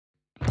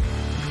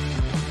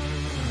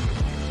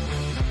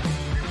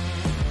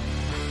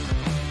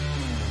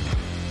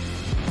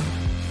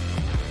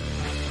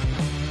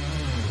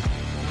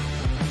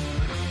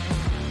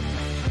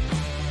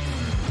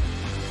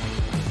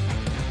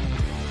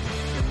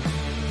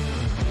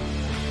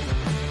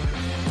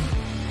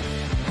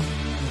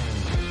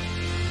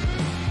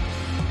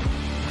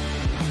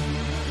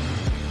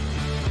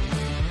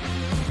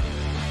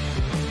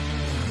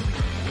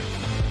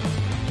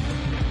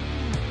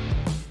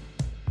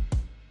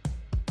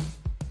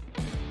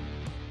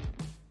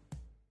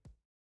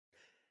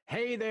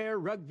Hey there,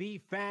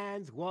 rugby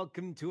fans.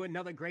 Welcome to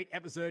another great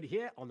episode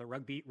here on the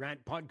Rugby Rant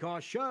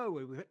podcast show,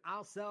 where we put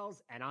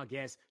ourselves and our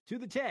guests to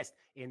the test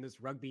in this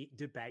rugby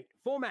debate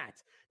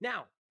format.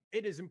 Now,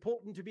 it is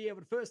important to be able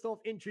to first off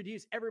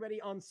introduce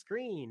everybody on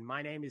screen.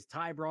 My name is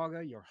Ty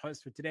Braga, your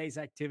host for today's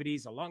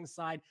activities,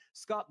 alongside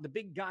Scott, the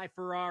big guy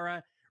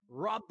Ferrara,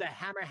 Rob the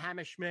Hammer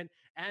Hammerschmidt,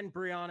 and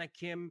Brianna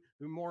Kim,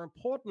 who more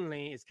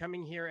importantly is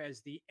coming here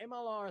as the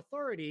MLR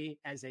authority,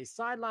 as a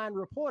sideline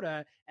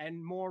reporter,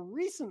 and more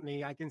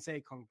recently, I can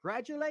say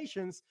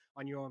congratulations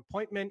on your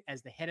appointment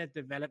as the head of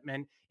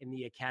development in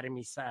the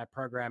Academy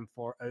program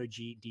for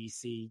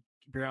OGDC.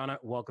 Brianna,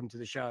 welcome to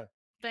the show.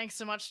 Thanks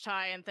so much,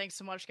 Ty, and thanks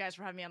so much, guys,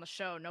 for having me on the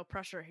show. No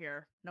pressure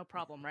here. No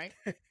problem, right?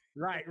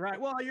 Right.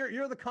 Well,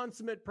 you're the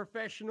consummate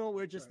professional.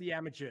 We're just the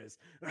amateurs.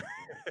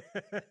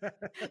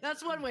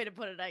 That's one way to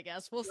put it, I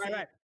guess. We'll see.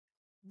 Right.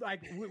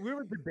 Like we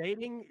were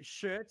debating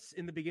shirts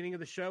in the beginning of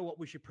the show, what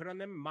we should put on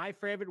them. My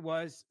favorite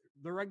was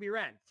the Rugby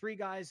Rant. 3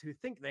 guys who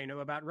think they know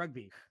about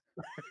rugby.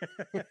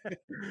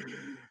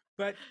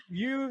 But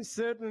you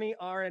certainly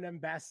are an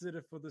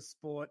ambassador for the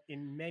sport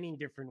in many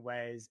different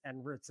ways.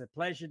 And it's a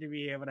pleasure to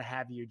be able to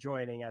have you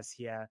joining us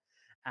here.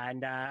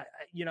 And, I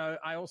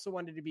also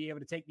wanted to be able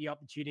to take the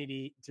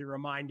opportunity to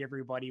remind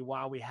everybody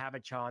while we have a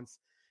chance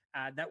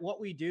that what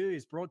we do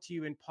is brought to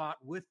you in part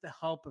with the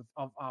help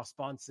of our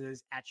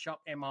sponsors at Shop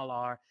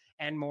MLR,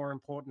 and more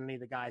importantly,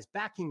 the guys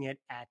backing it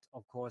at,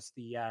 of course,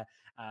 the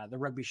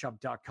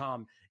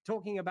rugbyshop.com.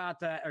 Talking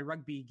about a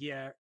rugby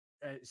gear.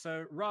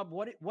 So, Rob,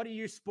 what are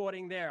you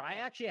sporting there? I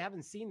actually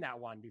haven't seen that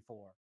one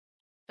before.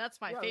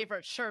 That's my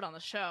favorite shirt on the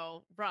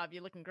show. Rob,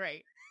 you're looking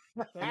great.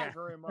 Thank you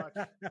very much.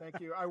 Thank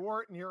you. I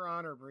wore it in your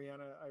honor,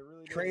 Brianna. I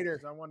really did.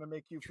 Traitor. I want to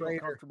make you feel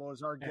comfortable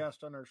as our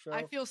guest on our show.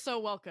 I feel so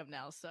welcome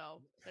now. So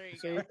there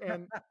you go.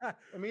 And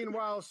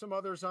meanwhile, some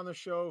others on the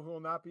show who will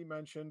not be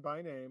mentioned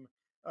by name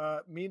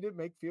mean to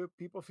make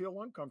people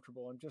feel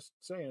uncomfortable. I'm just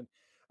saying.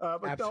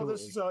 But Absolutely. No,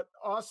 this is an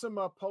awesome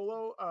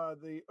polo,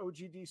 the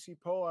OGDC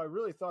polo. I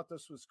really thought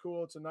this was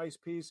cool. It's a nice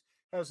piece.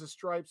 Has the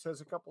stripes, has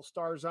a couple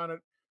stars on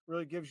it.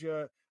 Really gives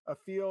you a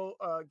feel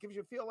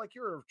like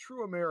you're a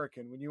true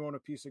American when you own a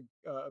piece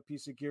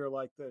of gear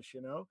like this,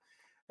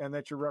 and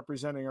that you're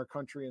representing our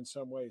country in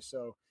some way.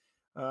 So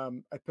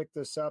I picked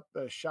this up,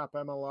 the Shop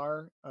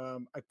MLR.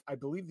 I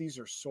believe these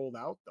are sold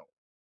out though.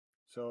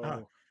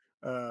 So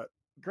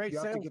great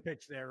sales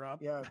pitch there, Rob.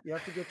 Yeah, you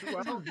have to get to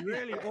well,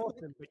 really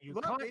awesome, but you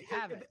can't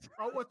have it.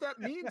 What that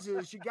means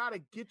is you got to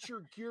get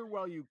your gear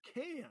while you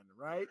can,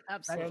 right?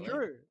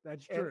 Absolutely.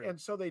 That's true.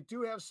 And so they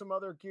do have some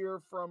other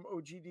gear from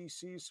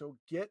OGDC, so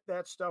get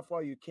that stuff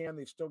while you can.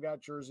 They've still got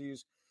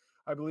jerseys.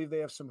 I believe they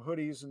have some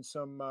hoodies and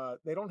some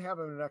they don't have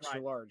them in an extra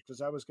large,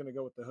 because I was going to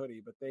go with the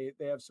hoodie, but they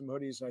have some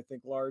hoodies, and I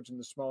think large and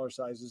the smaller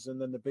sizes, and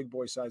then the big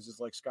boy sizes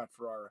like Scott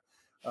Ferrara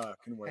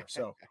can wear.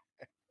 So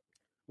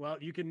well,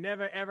 you can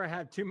never, ever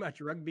have too much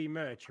rugby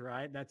merch,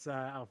 right? That's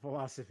our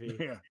philosophy.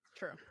 Yeah,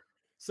 true.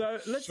 So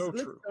let's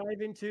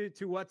dive into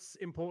what's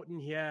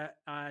important here.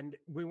 And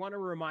we want to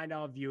remind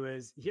our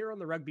viewers here on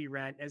the Rugby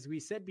Rant, as we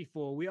said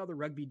before, we are the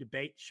rugby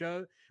debate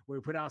show where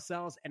we put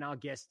ourselves and our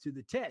guests to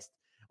the test.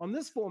 On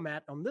this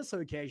format, on this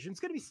occasion, it's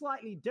going to be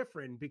slightly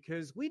different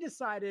because we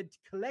decided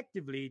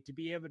collectively to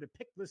be able to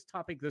pick this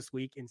topic this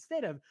week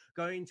instead of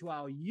going to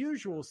our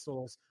usual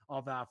source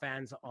of our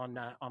fans on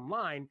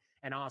online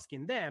and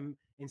asking them.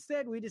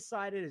 Instead, we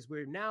decided, as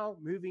we're now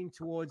moving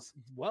towards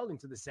well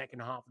into the second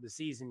half of the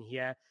season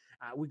here,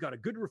 we've got a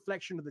good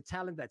reflection of the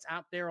talent that's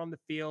out there on the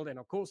field. And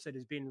of course, it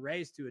has been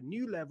raised to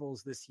new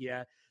levels this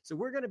year. So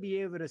we're going to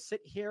be able to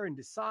sit here and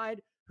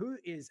decide who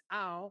is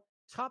our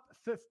top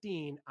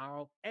 15,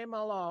 our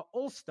MLR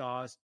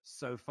All-Stars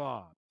so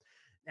far.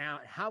 Now,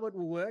 how it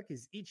will work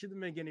is each of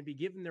them are going to be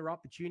given their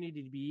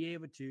opportunity to be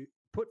able to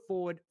put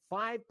forward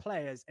 5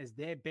 players as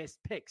their best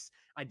picks,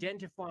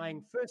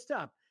 identifying first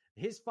up.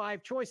 His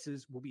 5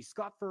 choices will be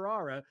Scott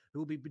Ferrara, who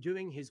will be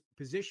doing his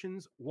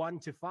positions 1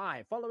 to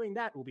 5. Following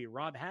that will be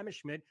Rob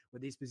Hammerschmidt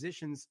with his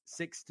positions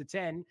 6 to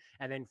 10.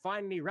 And then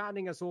finally,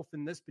 rounding us off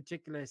in this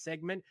particular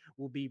segment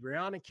will be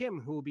Brianna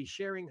Kim, who will be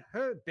sharing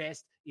her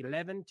best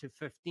 11 to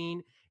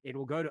 15. It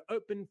will go to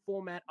open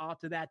format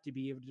after that to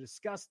be able to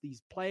discuss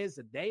these players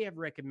that they have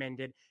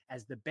recommended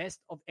as the best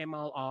of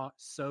MLR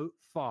so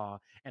far.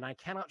 And I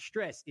cannot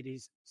stress it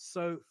is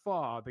so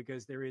far,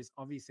 because there is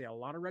obviously a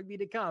lot of rugby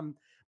to come,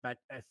 but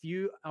a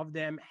few of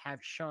them have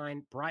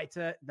shined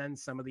brighter than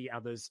some of the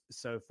others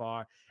so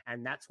far.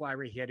 And that's why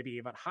we're here to be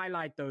able to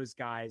highlight those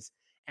guys.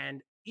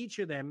 And each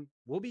of them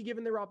will be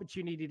given their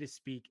opportunity to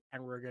speak.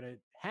 And we're going to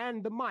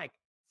hand the mic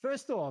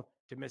first off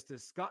to Mr.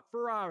 Scott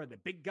Ferrara, the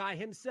big guy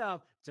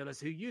himself. Tell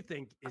us who you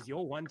think is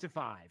your 1 to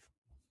 5.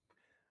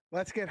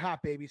 Let's get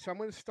hot, baby. So I'm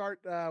going to start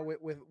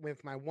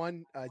with my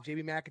one,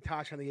 JB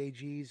McIntosh on the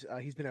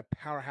AGs. He's been a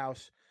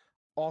powerhouse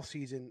all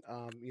season.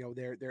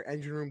 Their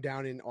engine room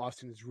down in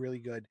Austin is really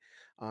good.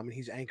 And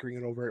he's anchoring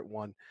it over at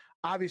 1.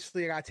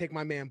 Obviously, I got to take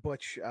my man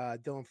Butch,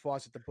 Dylan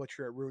Fawcett, the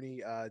butcher at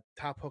Rooney,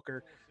 top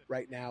hooker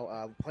right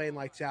now, playing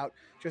lights out.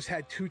 Just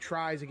had 2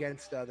 tries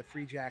against the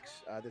Free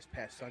Jacks this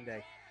past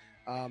Sunday.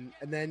 And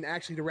then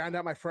actually to round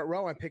out my front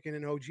row, I'm picking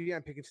an OG.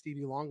 I'm picking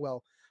Stevie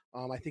Longwell.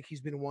 I think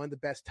he's been one of the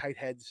best tight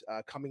heads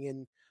coming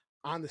in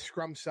on the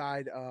scrum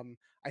side.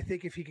 I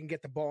think if he can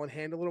get the ball in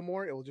hand a little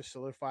more, it will just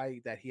solidify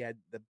that he had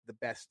the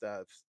best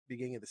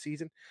beginning of the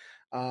season.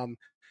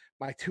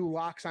 My two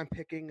locks, I'm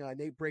picking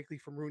Nate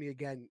Brakely from Rooney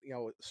again,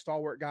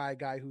 stalwart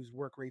guy whose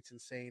work rate's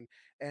insane,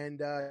 and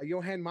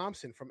Johan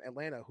Momsen from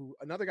Atlanta,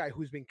 another guy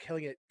who's been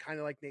killing it, kind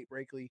of like Nate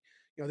Brakely.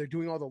 They're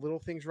doing all the little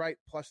things right,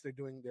 plus they're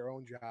doing their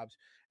own jobs.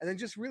 And then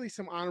just really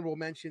some honorable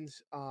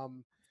mentions.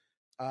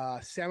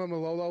 Sama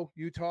Malolo,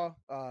 Utah,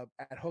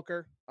 at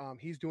hooker.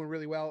 He's doing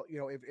really well.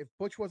 If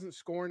Butch wasn't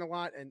scoring a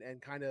lot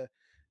and kind of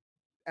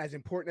as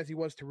important as he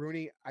was to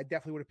Rooney, I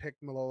definitely would have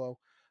picked Malolo.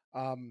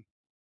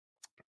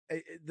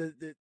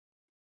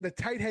 The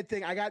tight head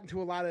thing, I got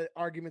into a lot of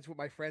arguments with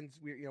my friends,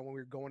 when we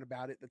were going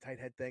about it, the tight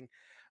head thing.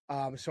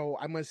 So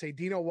I'm going to say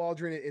Dino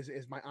Waldron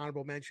is my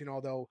honorable mention,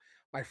 although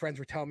my friends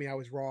were telling me I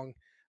was wrong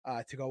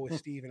to go with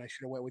Steve, and I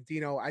should have went with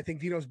Dino. I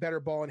think Dino's better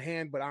ball in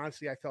hand, but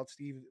honestly, I felt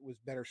Steve was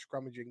better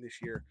scrummaging this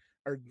year,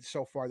 or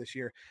so far this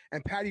year.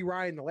 And Patty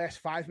Ryan, the last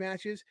 5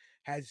 matches,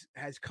 has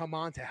come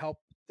on to help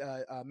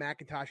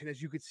McIntosh. And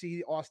as you could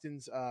see,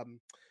 Austin's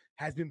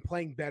has been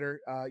playing better.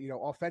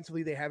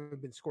 Offensively, they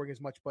haven't been scoring as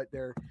much, but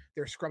their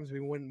scrums have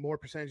been winning more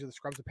percentage of the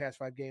scrums the past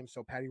 5 games.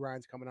 So Patty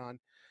Ryan's coming on.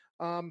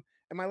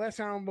 And my last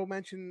honorable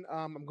mention,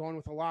 I'm going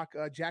with a lock,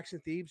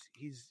 Jackson Thebes.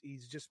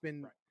 He's just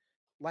been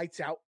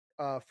lights out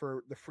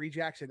for the Free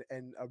Jacks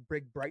and a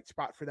big bright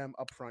spot for them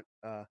up front.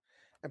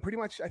 And pretty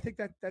much, I think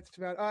that's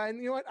about. And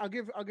you know what? I'll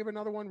give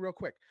another one real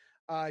quick.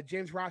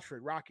 James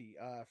Rochford, Rocky,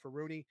 for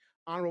Rooney.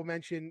 Honorable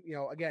mention.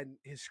 Again,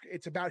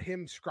 it's about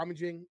him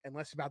scrummaging and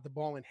less about the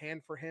ball in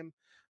hand for him.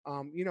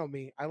 You know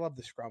me, I love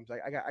the scrums.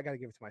 I got to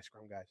give it to my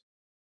scrum guys.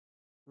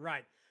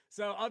 Right.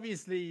 So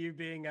obviously, you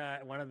being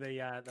one of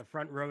the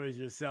front rowers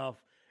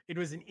yourself, it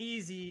was an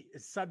easy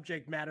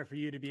subject matter for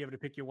you to be able to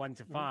pick your 1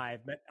 to 5.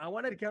 But I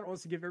wanted to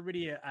also give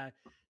everybody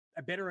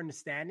a better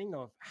understanding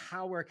of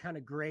how we're kind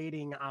of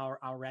grading our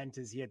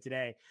ranters here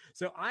today.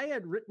 So I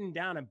had written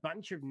down a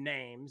bunch of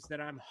names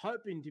that I'm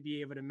hoping to be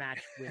able to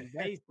match when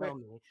they tell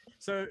me.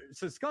 So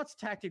Scott's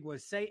tactic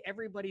was say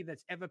everybody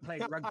that's ever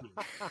played rugby.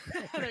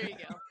 There you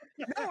go.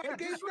 I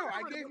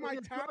gave my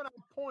top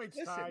points.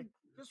 Listen,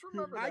 just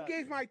remember that.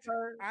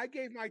 I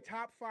gave my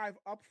top 5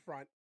 up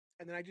front,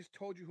 and then I just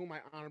told you who my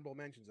honorable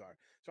mentions are.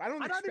 So I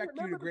don't expect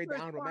you to grade the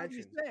honorable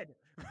mentions.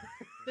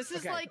 This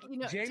is like,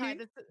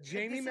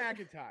 Jamie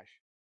McIntosh,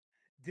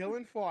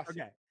 Dylan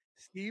Fawcett,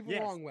 Steve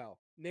Longwell,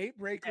 Nate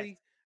Brakely,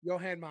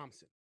 Johan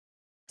Momsen.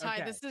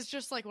 Ty, this is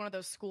just like one of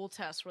those school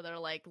tests where they're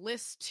like,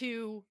 list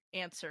 2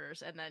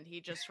 answers, and then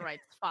he just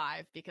writes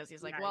 5 because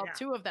he's like,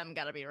 2 of them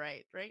got to be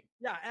right?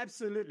 Yeah,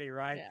 absolutely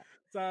right. Yeah.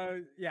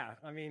 So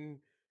I mean,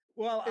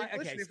 well,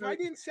 listen, if I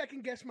didn't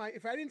second guess my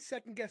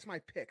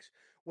picks,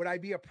 would I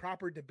be a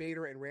proper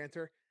debater and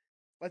ranter?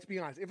 Let's be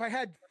honest. If I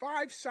had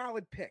 5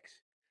 solid picks,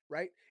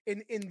 right,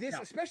 in this,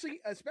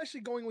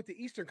 especially going with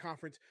the Eastern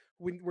Conference,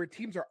 where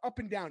teams are up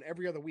and down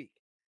every other week,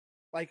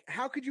 like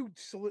how can you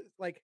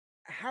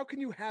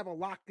have a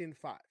locked in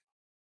 5?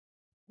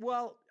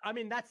 Well, I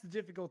mean, that's the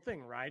difficult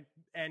thing, right?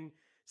 And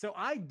so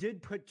I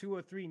did put 2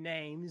 or 3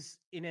 names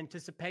in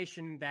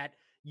anticipation that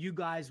you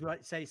guys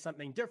would say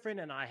something different,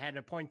 and I had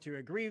a point to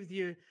agree with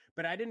you,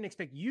 but I didn't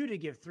expect you to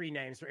give 3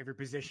 names for every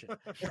position.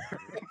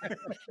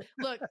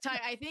 Look,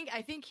 Ty,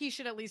 I think he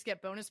should at least get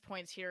bonus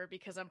points here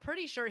because I'm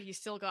pretty sure he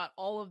still got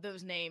all of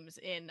those names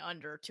in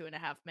under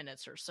 2.5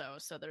 minutes or so.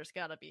 So there's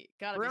gotta be.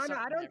 Rana,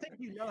 I don't think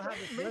you know how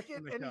to make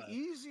it any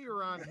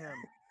easier on him.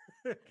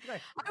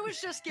 I was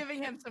just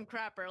giving him some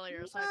crap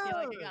earlier, so I feel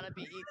like I gotta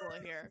be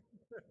equal here.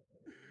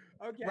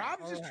 Okay.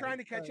 Rob's just trying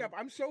to catch up.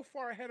 I'm so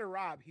far ahead of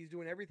Rob. He's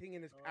doing everything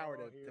in his power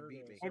to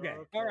beat me. Okay.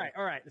 All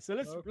right. So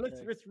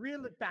let's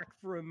reel it back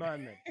for a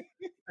moment.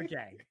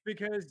 Okay,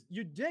 because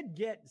you did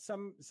get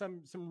some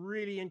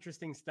really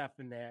interesting stuff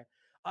in there.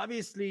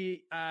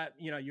 Obviously,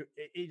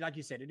 like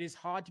you said, it is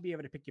hard to be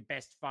able to pick your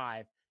best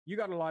 5. You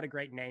got a lot of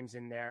great names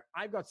in there.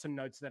 I've got some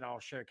notes that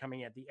I'll show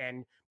coming at the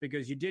end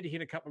because you did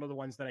hit a couple of the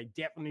ones that I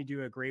definitely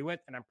do agree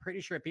with, and I'm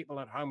pretty sure people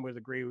at home would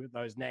agree with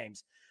those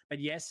names. But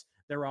yes,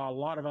 there are a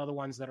lot of other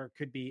ones that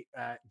could be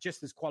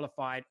just as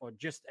qualified or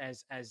just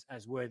as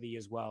worthy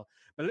as well.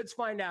 But let's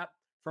find out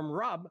from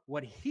Rob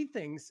what he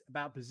thinks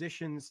about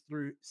positions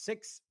through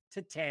 6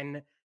 to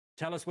 10.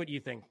 Tell us what you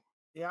think.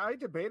 Yeah, I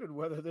debated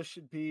whether this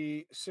should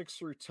be 6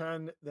 through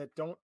 10 that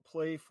don't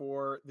play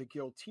for the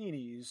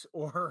Giltinis,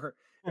 or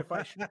if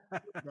I should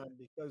put them,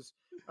 because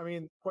I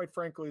mean, quite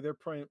frankly, they're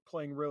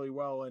playing really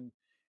well,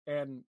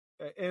 and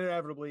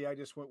inevitably, I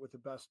just went with the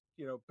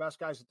best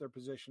guys at their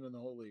position in the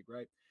whole league,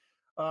 right?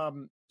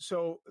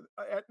 So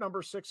at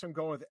number 6, I'm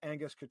going with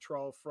Angus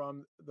Cottrell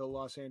from the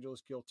Los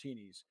Angeles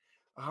Giltinis.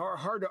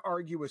 Hard to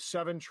argue with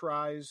 7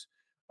 tries.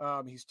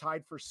 He's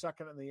tied for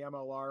second in the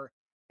MLR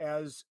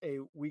as a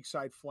weak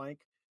side flank.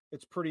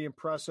 It's pretty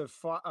impressive.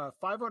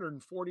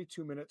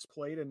 542 minutes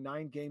played in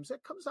 9 games.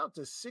 That comes out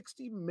to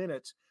 60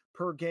 minutes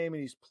per game,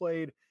 and he's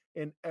played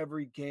in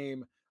every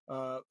game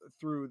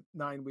through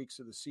 9 weeks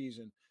of the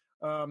season.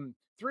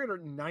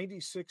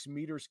 396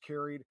 meters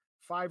carried,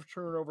 5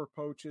 turnover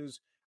poaches.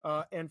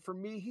 And for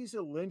me, he's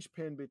a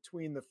linchpin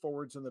between the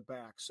forwards and the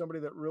backs, somebody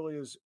that really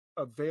is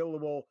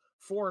available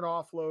for an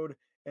offload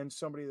and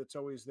somebody that's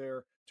always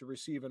there to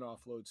receive an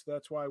offload. So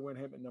that's why I went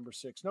him at number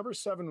 6. Number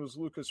 7 was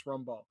Lucas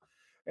Rumball.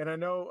 And I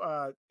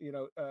know,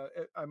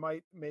 I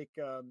might make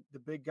the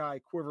big guy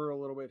quiver a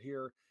little bit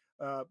here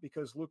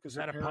because Lucas. Is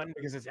that a pun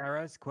because it's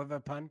arrows? Quiver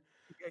pun?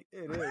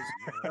 It is.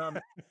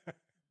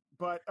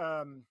 But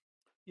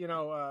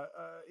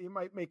you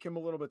might make him a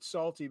little bit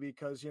salty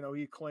because,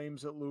 he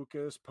claims that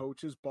Lucas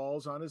poaches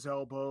balls on his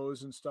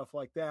elbows and stuff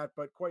like that.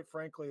 But quite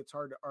frankly, it's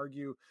hard to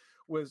argue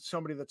with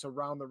somebody that's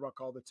around the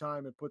ruck all the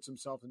time and puts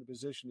himself in a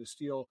position to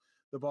steal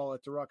the ball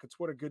at the ruck. It's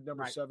what a good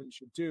number 7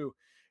 should do.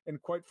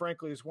 And quite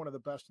frankly, is one of the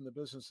best in the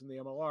business in the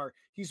MLR.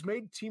 He's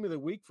made team of the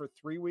week for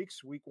 3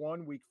 weeks, week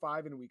 1, week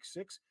 5, and week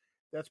 6.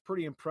 That's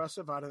pretty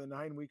impressive. Out of the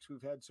 9 weeks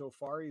we've had so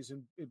far, he's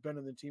been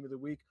in the team of the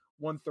week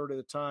 1/3 of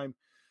the time.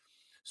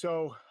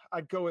 So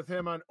I'd go with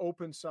him on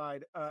open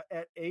side.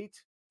 At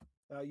 8,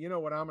 you know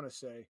what I'm going to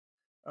say.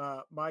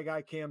 My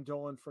guy Cam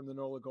Dolan from the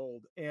NOLA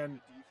Gold.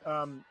 And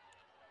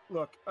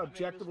look,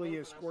 objectively, he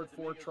has scored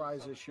 4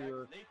 tries this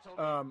year.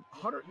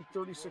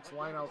 136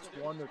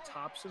 lineouts won. They're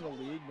tops in the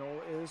league,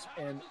 NOLA is.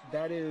 And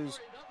that is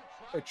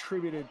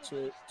attributed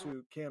to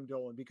Cam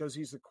Dolan because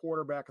he's the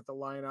quarterback at the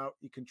lineout.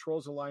 He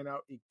controls the lineout.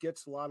 He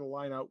gets a lot of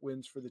lineout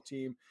wins for the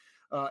team.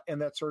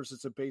 And that serves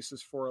as a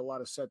basis for a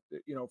lot of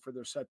for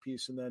their set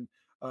piece. And then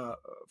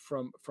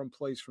from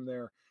plays from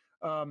there.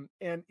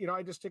 And,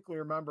 I distinctly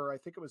remember, I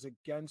think it was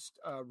against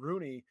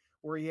Rooney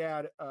where he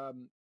had,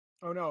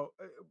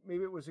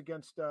 maybe it was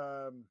against,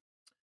 I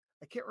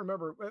can't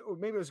remember.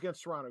 Maybe it was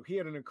against Toronto. He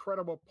had an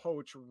incredible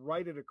poach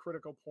right at a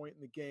critical point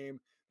in the game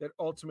that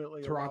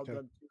ultimately allowed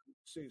them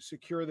to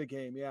secure the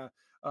game. Yeah.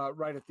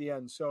 Right at the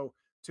end. So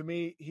to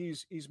me,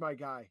 he's my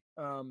guy.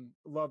 I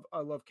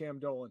love Cam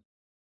Dolan.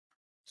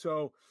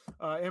 So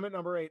him at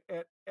number 8.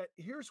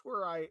 Here's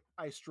where I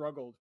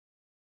struggled.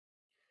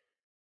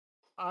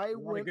 I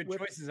went good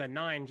choices at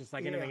 9, just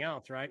like anything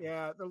else, right?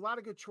 Yeah, there are a lot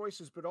of good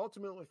choices, but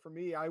ultimately for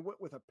me, I went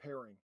with a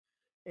pairing.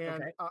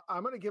 And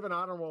I'm going to give an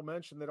honorable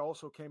mention that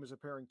also came as a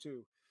pairing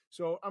too.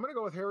 So I'm going to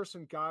go with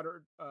Harrison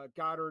Goddard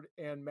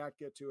and Matt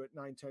Gettu at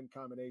 9-10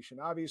 combination.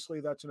 Obviously,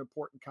 that's an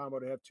important combo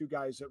to have 2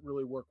 guys that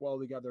really work well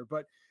together.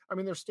 But,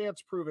 their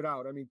stats prove it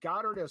out.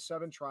 Goddard has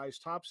 7 tries,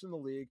 tops in the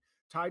league,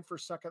 tied for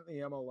second in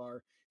the MLR.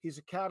 He's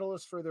a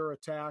catalyst for their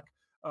attack,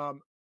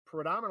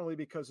 predominantly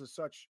because of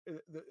such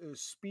the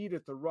speed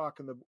at the ruck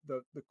and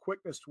the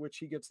quickness to which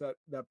he gets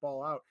that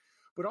ball out.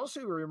 But also,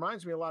 he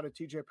reminds me a lot of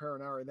TJ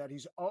Perenara in that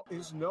his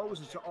nose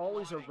is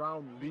always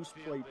around loose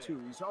play too.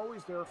 He's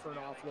always there for an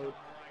offload,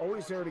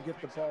 always there to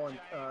get the ball in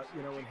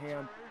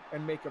hand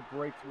and make a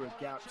break through a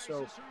gap.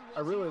 So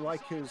I really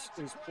like his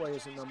play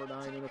as a number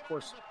 9. And of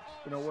course,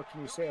 what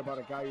can you say about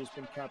a guy who's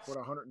been capped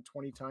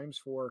 120 times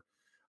for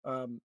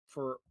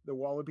the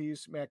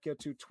Wallabies? Matt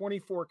Gettu,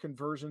 24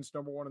 conversions,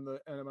 number 1 in the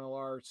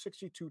MLR,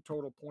 62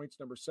 total points,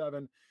 number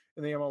 7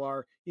 in the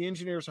MLR. He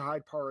engineers a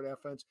high-powered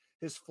offense.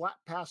 His flat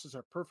passes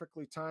are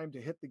perfectly timed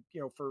to hit the,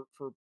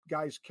 for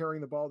guys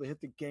carrying the ball to hit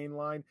the gain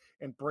line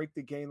and break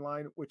the gain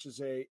line, which is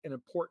an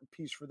important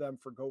piece for them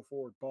for go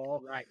forward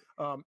ball. Right.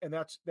 And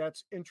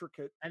that's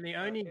intricate. And the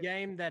only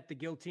game that the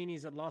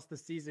Giltinis had lost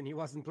this season, he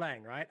wasn't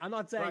playing, right? I'm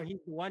not saying he's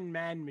a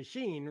one-man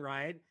machine,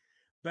 right?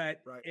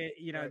 But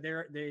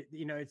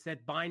it's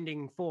that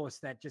binding force,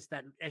 that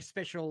a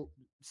special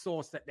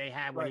source that they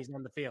have when he's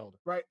on the field.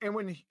 Right.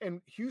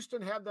 And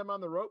Houston had them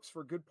on the ropes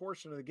for a good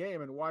portion of the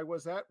game. And why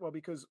was that? Well,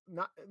 because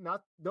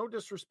no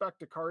disrespect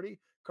to Cardi.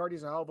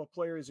 Cardi's a hell of a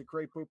player. He's a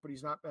great boot, but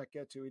he's not Matt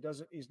Gettu.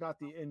 He's not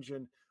the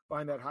engine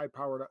behind that high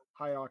powered,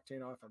 high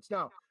octane offense.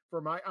 Now,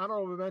 for my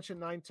honorable mention,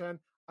 9-10,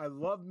 I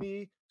love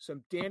me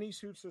some Danny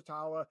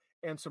Sutsatala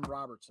and some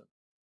Robertson.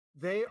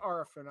 They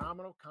are a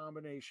phenomenal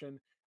combination.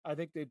 I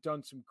think they've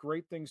done some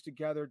great things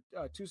together.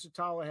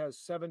 Tusitala has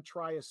 7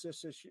 try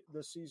assists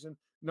this season,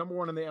 number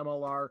 1 in the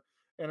MLR.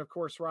 And of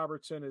course,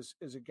 Robertson is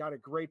got a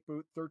great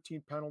boot,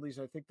 13 penalties.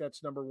 I think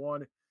that's number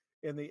 1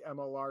 in the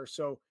MLR.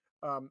 So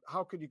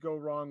how could you go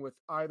wrong with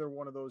either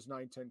one of those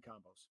 9-10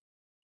 combos?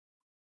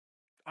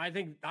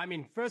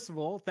 First of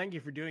all, thank you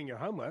for doing your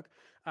homework.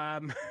 I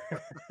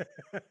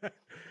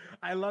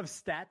love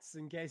stats,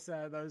 in case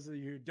those of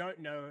you who don't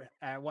know,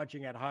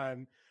 watching at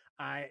home.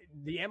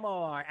 The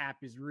MLR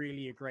app is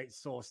really a great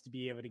source to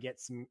be able to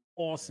get some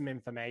awesome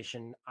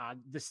information.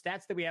 The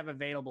stats that we have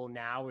available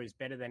now is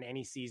better than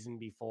any season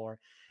before.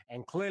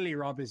 And clearly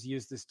Rob has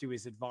used this to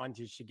his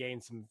advantage to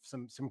gain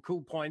some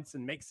cool points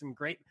and make some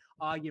great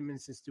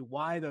arguments as to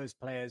why those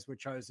players were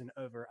chosen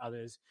over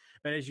others.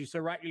 But as you so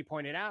rightly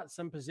pointed out,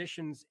 some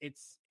positions,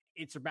 it's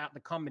about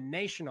the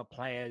combination of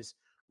players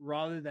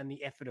rather than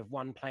the effort of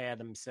one player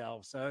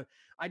themselves. So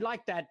I'd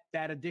like that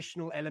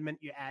additional element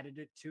you added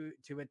it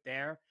to it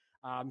there.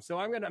 So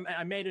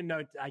I made a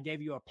note. I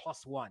gave you a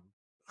 +1.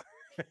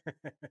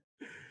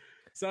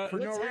 So for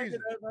no reason.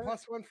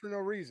 +1 for no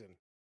reason.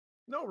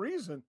 No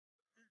reason.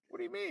 What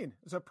do you mean?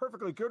 It's a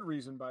perfectly good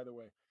reason, by the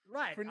way.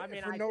 Right. For, I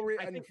mean, for I no think,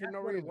 reason. I think For that's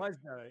no what reason. it was,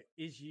 though,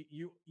 is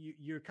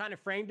you kind of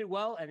framed it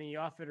well, and then you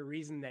offered a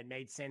reason that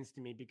made sense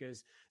to me,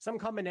 because some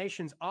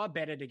combinations are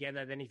better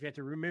together than if you had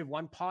to remove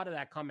one part of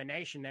that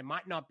combination. They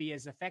might not be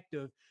as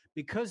effective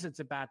because it's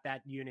about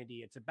that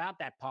unity. It's about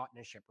that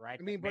partnership, right?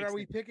 I mean, but are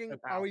we picking?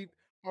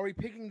 Are we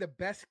picking the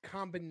best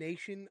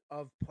combination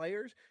of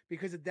players?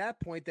 Because at that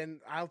point, then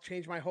I'll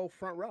change my whole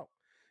front row.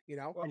 You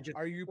know,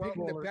 are you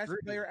picking the best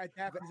player at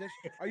that position?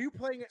 Are you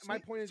playing? My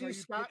point is, are you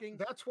Scott, picking?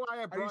 That's why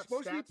I brought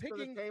stats to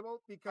the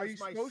table, because are you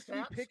supposed to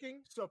be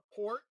picking?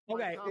 Support.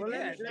 Okay,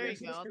 there you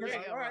go.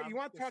 All right, you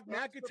want to talk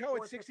Nakato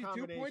at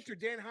 62 points or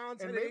Dan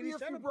Hans at 87 points? Maybe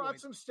if you brought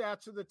some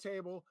stats to the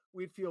table,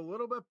 we'd feel a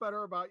little bit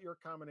better about your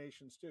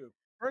combinations too.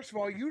 First of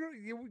all,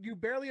 you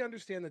barely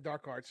understand the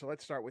dark arts, so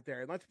let's start with there.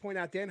 And let's point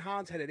out Dan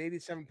Hans had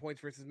 87 points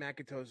versus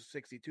Makato's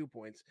 62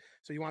 points.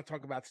 So you want to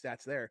talk about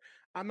stats there.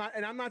 I'm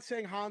not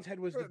saying Hans head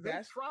was the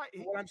best.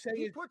 What I'm saying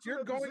is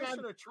you're going on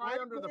to try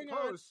under the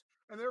post,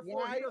 and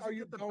therefore he doesn't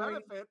get the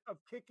benefit of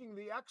kicking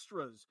the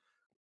extras.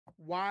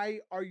 Why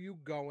are you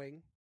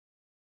going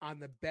on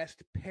the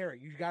best pairing?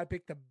 You got to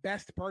pick the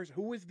best person.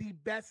 Who is the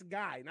best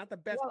guy, not the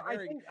best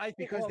pairing, I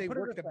think because they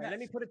work the best. Let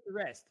me put it to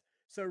rest.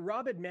 So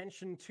Robert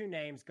mentioned two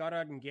names,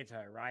 Goddard and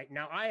Gito, right?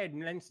 Now, I had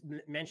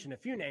mentioned a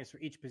few names for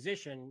each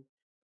position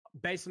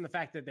based on the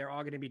fact that there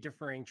are going to be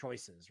differing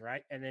choices,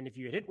 right? And then if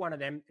you hit one of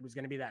them, it was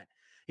going to be that.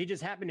 He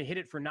just happened to hit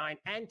it for 9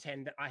 and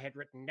 10 that I had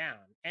written down.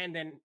 And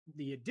then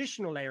the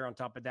additional layer on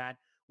top of that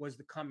was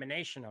the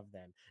combination of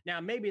them.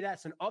 Now, maybe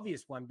that's an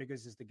obvious one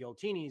because it's the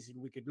Giltinis,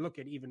 and we could look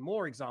at even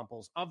more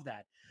examples of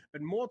that.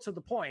 But more to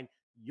the point,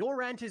 your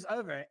rant is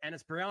over, and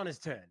it's Brianna's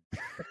turn.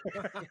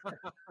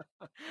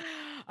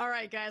 All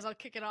right, guys, I'll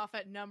kick it off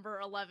at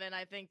number 11.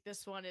 I think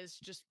this one is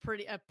just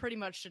pretty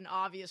much an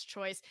obvious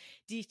choice.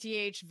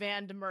 DTH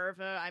Van de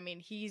Merwe. I mean,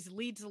 he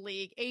leads the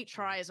league, 8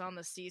 tries on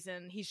the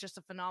season. He's just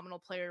a phenomenal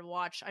player to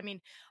watch. I mean,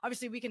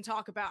 obviously, we can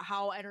talk about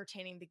how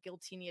entertaining the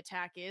Giltini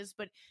attack is,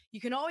 but you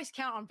can always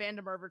count on Van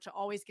de Merwe to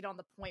always get on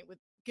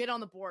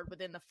the board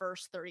within the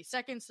first 30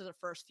 seconds to the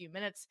first few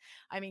minutes.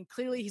 I mean,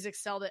 clearly he's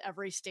excelled at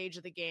every stage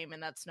of the game,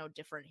 and that's no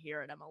different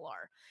here at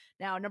MLR.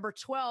 Now, number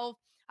 12,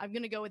 I'm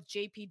going to go with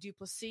JP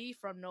Duplessis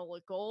from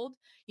NOLA Gold.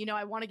 You know,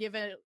 I want to give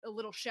a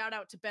little shout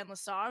out to Ben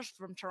Lesage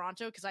from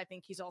Toronto, because I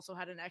think he's also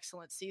had an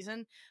excellent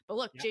season. But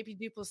look, JP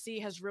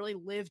Duplessis has really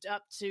lived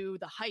up to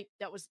the hype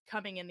that was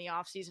coming in the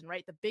offseason,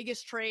 right? The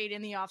biggest trade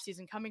in the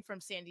offseason coming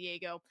from San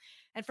Diego.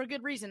 And for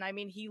good reason. I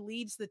mean, he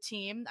leads the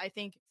team. I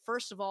think,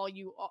 first of all,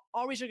 you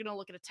always are going to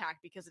look at attack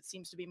because it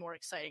seems to be more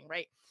exciting,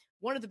 right?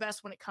 One of the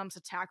best when it comes to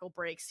tackle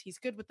breaks. He's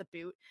good with the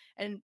boot.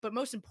 But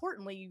most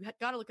importantly, you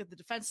got to look at the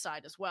defense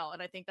side as well.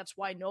 And I think that's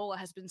why NOLA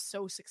has been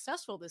so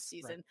successful this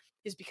season,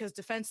 is because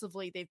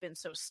defensively they've been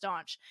so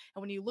staunch.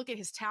 And when you look at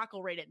his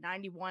tackle rate at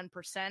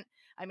 91%,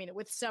 I mean,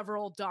 with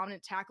several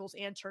dominant tackles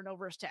and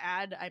turnovers to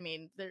add, I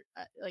mean, there's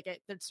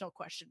no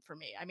question for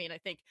me. I mean, I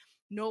think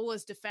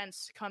NOLA's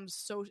defense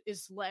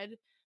is led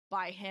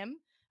by him.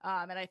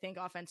 And I think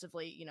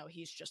offensively, you know,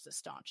 he's just as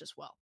staunch as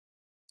well.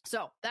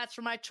 So that's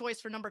for my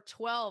choice for number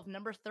 12.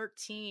 Number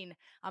 13,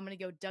 I'm going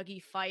to go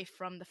Dougie Fife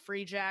from the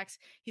Free Jacks.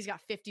 He's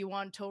got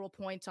 51 total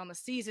points on the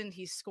season.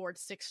 He's scored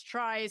 6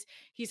 tries.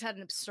 He's had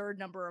an absurd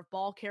number of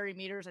ball carry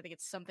meters. I think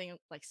it's something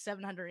like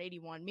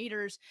 781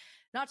 meters.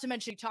 Not to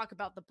mention, you talk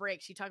about the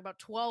breaks. You talk about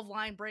 12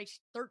 line breaks,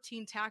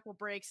 13 tackle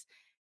breaks.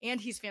 And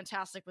he's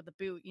fantastic with the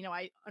boot. You know,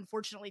 I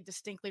unfortunately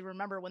distinctly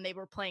remember when they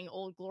were playing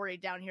Old Glory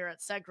down here at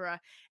Segra,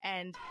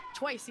 and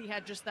twice he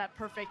had just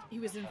he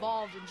was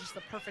involved in just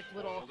the perfect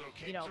little,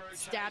 you know,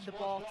 stab the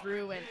ball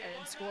through and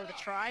score the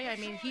try. I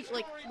mean,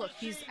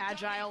 he's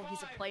agile.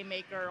 He's a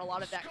playmaker. A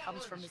lot of that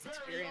comes from his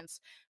experience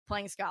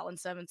playing Scotland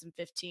 7s and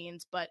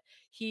 15s. But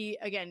he,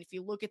 again, if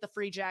you look at the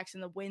Free Jacks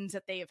and the wins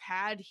that they have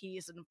had, he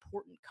is an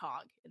important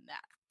cog in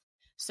that.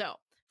 So,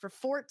 for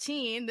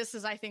 14, this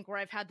is, I think, where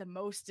I've had the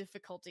most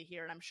difficulty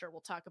here, and I'm sure we'll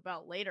talk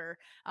about later.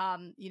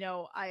 You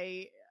know,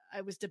 I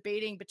was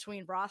debating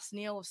between Ross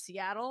Neal of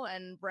Seattle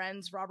and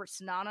Bren's Robert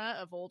Sinana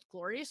of Old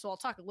Glory, so I'll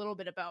talk a little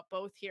bit about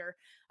both here.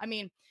 I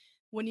mean,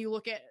 when you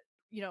look at,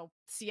 you know,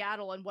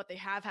 Seattle and what they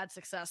have had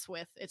success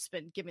with, it's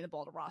been giving the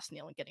ball to Ross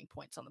Neal and getting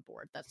points on the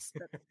board. That's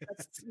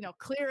you know,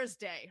 clear as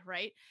day,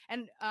 right?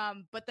 And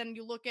but then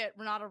you look at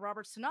Renata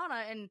Robert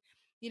Sinana, and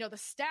you know, the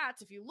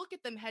stats, if you look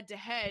at them head to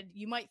head,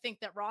 you might think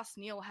that Ross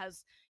Neal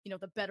has, you know,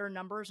 the better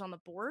numbers on the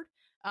board.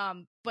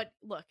 But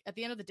look, at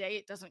the end of the day,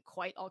 it doesn't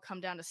quite all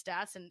come down to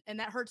stats. And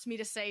that hurts me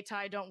to say,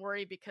 Ty, don't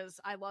worry, because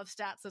I love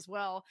stats as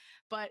well.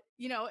 But,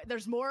 you know,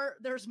 there's more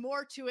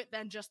to it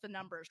than just the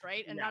numbers,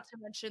 right? And not to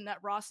mention that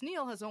Ross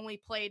Neal has only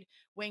played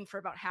wing for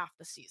about half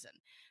the season.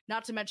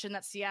 Not to mention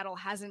that Seattle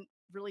hasn't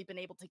really been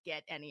able to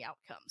get any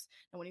outcomes.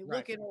 And when you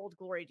look at Old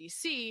Glory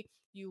DC,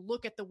 you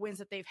look at the wins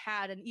that they've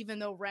had, and even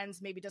though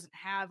Renz maybe doesn't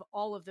have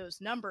all of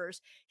those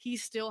numbers, he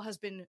still has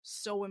been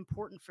so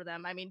important for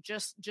them. I mean,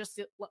 just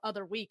the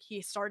other week,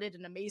 he started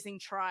an amazing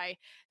try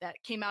that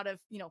came out of,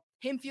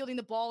 him fielding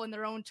the ball in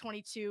their own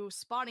 22,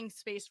 spotting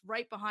space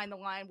right behind the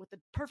line with the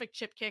perfect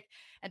chip kick,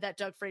 and that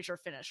Doug Frazier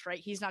finished, right?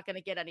 He's not going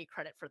to get any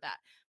credit for that.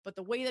 But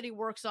the way that he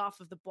works off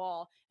of the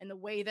ball and the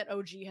way that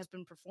OG has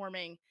been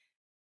performing,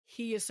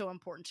 he is so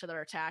important to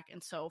their attack.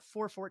 And so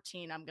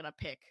 414, I'm going to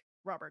pick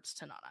Roberts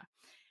Tanana.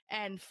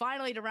 And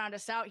finally, to round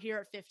us out here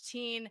at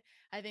 15,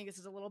 I think this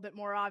is a little bit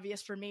more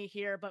obvious for me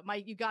here, but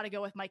you got to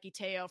go with Mikey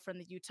Teo from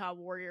the Utah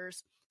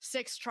Warriors.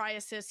 6 try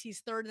assists.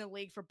 He's 3rd in the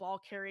league for ball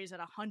carries at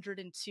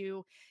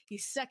 102.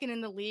 He's 2nd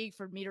in the league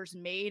for meters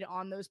made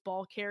on those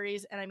ball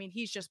carries. And I mean,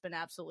 he's just been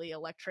absolutely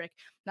electric,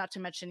 not to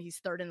mention he's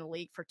 3rd in the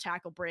league for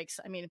tackle breaks.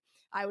 I mean,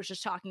 I was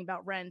just talking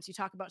about Renz. You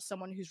talk about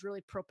someone who's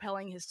really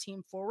propelling his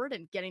team forward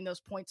and getting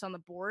those points on the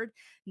board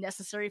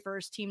necessary for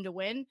his team to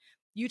win.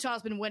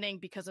 Utah's been winning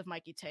because of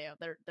Mikey Teo.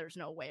 There's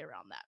no way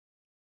around that.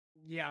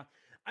 Yeah.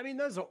 I mean,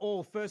 those are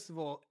all, first of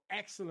all,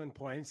 excellent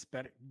points.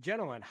 But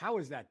gentlemen, how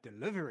is that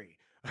delivery?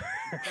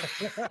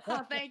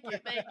 Thank you.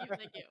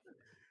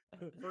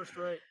 First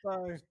rate.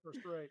 First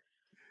rate.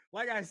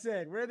 Like I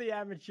said, we're the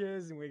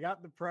amateurs and we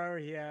got the pro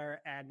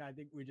here, and I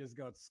think we just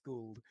got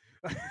schooled.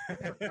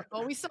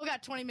 Well, we still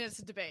got 20 minutes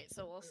to debate,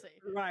 so we'll see.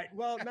 Right.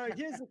 Well, no,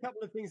 here's a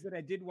couple of things that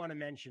I did want to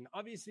mention.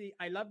 Obviously,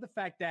 I love the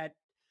fact that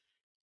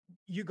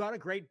you got a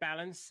great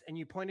balance, and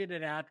you pointed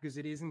it out because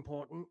it is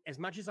important. As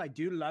much as I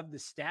do love the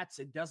stats,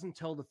 it doesn't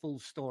tell the full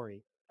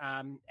story.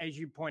 As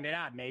you pointed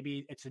out,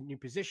 maybe it's a new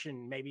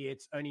position, maybe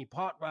it's only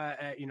part,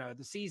 the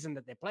season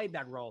that they played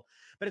that role,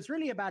 but it's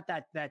really about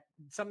that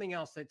something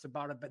else that's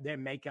about their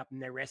makeup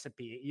and their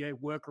recipe,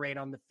 work rate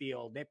on the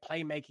field, their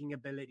playmaking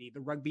ability,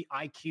 the rugby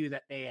IQ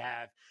that they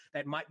have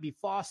that might be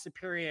far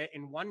superior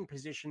in one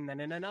position than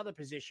in another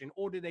position,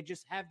 or do they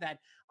just have that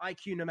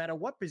IQ no matter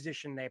what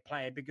position they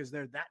play because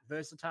they're that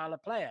versatile a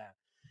player?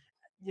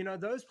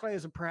 Those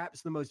players are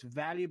perhaps the most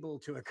valuable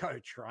to a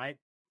coach, right?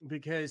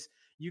 Because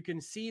you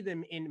can see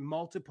them in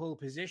multiple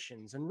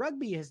positions, and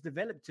rugby has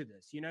developed to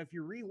this. If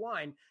you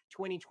rewind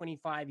 20,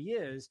 25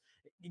 years,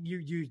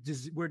 you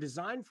were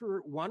designed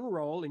for one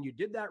role, and you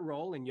did that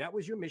role, and that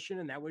was your mission,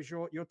 and that was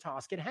your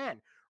task at hand.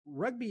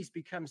 Rugby's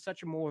become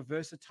such a more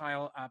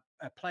versatile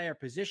player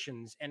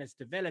positions, and it's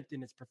developed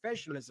in its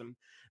professionalism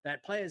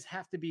that players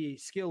have to be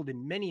skilled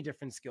in many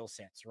different skill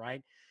sets,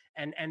 right?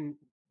 And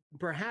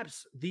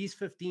perhaps these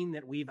 15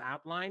 that we've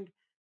outlined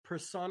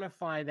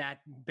personify that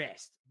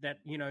best. That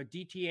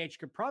DTH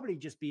could probably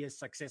just be as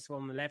successful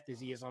on the left as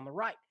he is on the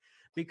right,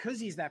 because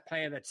he's that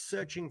player that's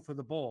searching for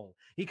the ball.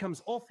 He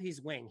comes off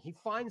his wing, he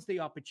finds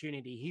the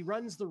opportunity, he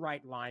runs the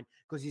right line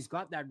because he's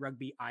got that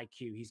rugby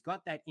IQ, he's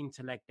got that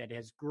intellect that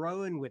has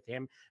grown with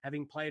him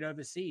having played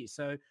overseas.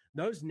 So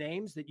those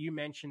names that you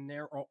mentioned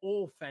there are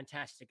all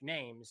fantastic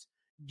names.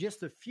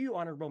 Just a few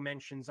honorable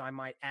mentions I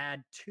might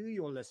add to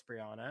your list,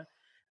 Brianna.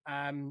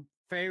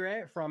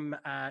 Ferre from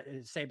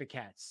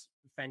Sabercats,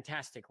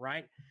 fantastic,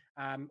 right?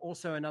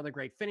 Also another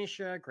great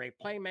finisher, great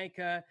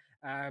playmaker.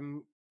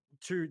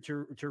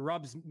 To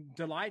Rob's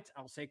delight,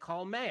 I'll say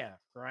Carl Mayer,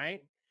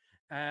 right?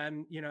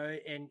 And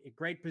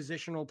great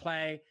positional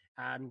play,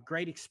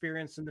 great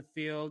experience in the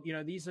field.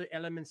 These are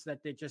elements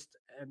that they're just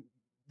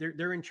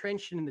they're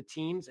entrenched in the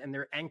teams, and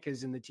they're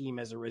anchors in the team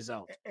as a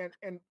result.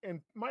 And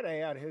might I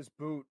add, his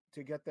boot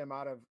to get them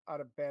out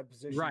of bad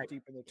positions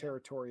deep in the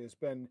territory has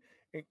been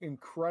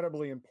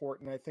incredibly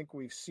important. I think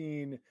we've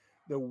seen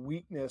the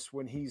weakness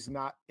when he's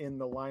not in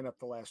the lineup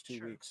the last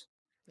 2 weeks.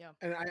 Yeah.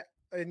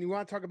 And you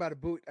want to talk about a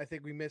boot? I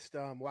think we missed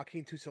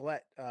Joaquin Toussaint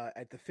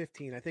at the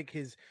 15. I think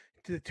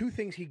the two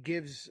things he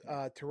gives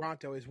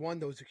Toronto is, one,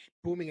 those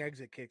booming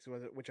exit kicks,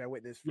 which I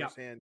witnessed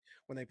firsthand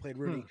when they played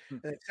Rudy.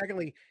 And then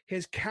secondly,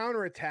 his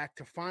counterattack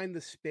to find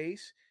the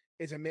space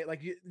is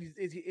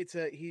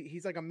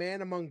he's like a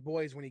man among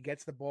boys when he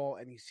gets the ball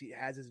and he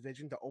has his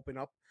vision to open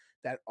up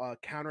that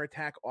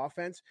counterattack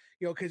offense.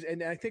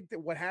 And I think that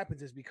what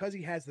happens is, because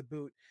he has the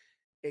boot,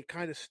 it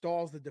kind of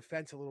stalls the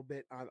defense a little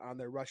bit on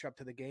their rush up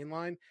to the gain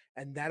line,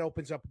 and that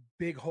opens up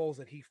big holes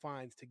that he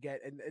finds to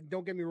get. And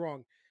don't get me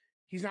wrong,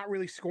 he's not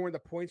really scoring the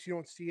points. You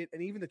don't see it.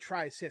 And even the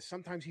try assist,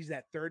 sometimes he's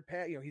that third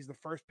pass. He's the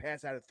first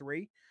pass out of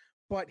 3,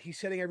 but he's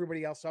setting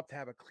everybody else up to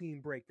have a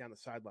clean break down the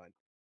sideline.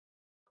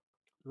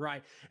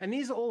 Right. And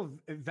these are all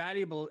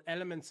valuable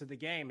elements of the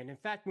game. And in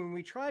fact, when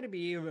we try to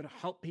be able to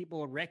help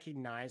people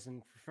recognize,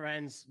 and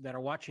friends that are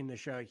watching the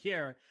show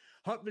here,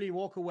 hopefully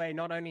walk away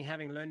not only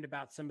having learned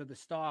about some of the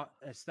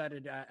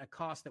studded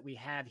cast that we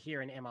have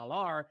here in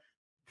MLR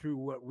through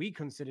what we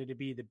consider to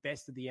be the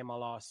best of the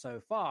MLR so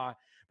far,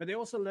 but they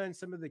also learn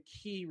some of the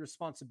key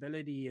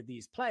responsibility of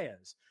these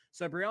players.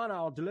 So Brianna,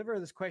 I'll deliver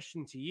this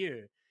question to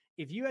you.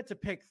 If you had to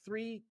pick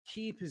 3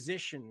 key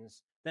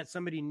positions that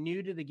somebody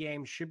new to the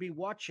game should be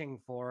watching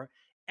for,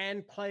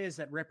 and players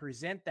that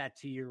represent that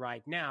to you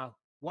right now,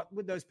 what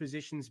would those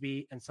positions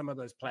be and some of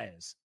those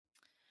players?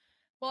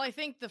 Well, I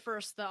think the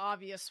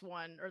obvious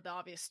one, or the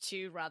obvious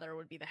two rather,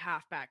 would be the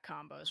halfback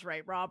combos,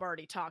 right? Rob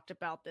already talked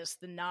about this,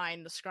 the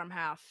 9, the scrum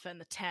half, and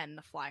the 10,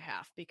 the fly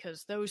half,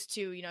 because those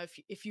two,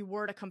 if you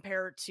were to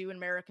compare it to an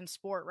American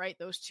sport, right,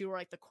 those two are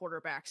like the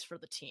quarterbacks for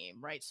the team,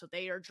 right? So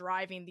they are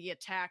driving the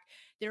attack.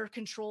 They're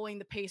controlling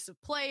the pace of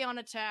play on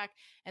attack.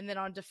 And then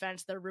on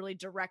defense, they're really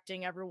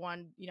directing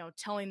everyone,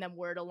 telling them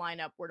where to line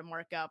up, where to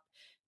mark up,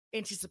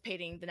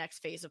 anticipating the next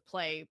phase of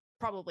play,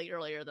 probably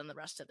earlier than the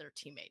rest of their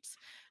teammates.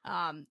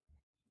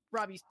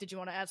 Robbie, did you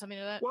want to add something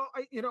to that? Well,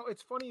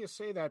 it's funny you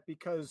say that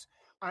because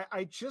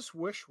I just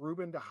wish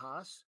Ruben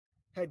DeHaas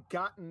had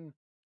gotten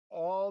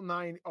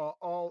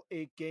all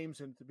 8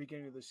 games at the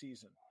beginning of the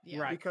season.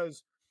 Yeah. Right.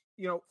 Because,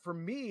 for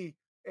me,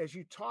 as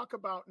you talk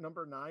about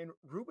number 9,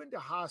 Ruben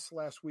DeHaas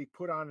last week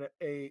put on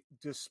a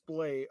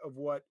display of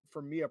what,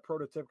 for me, a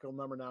prototypical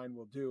number 9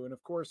 will do. And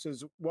of course,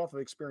 his wealth of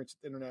experience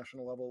at the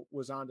international level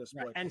was on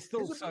display. Right. And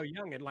still so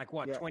young at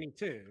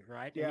 22,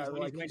 right? Yeah, and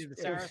like he's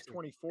the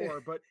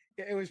 24, but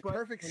it was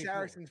perfect 24.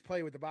 Saracens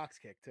play with the box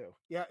kick too.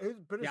 Yeah,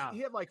 he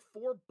had like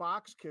 4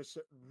 box kicks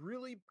that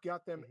really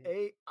got them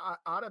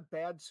out of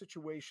bad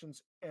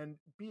situations, and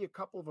B, a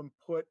couple of them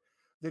put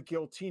the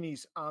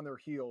Giltinis on their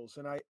heels.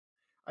 And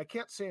I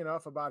can't say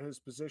enough about his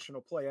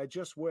positional play. I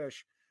just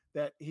wish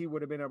that he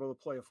would have been able to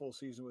play a full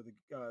season with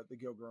the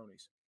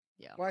Gilgronis.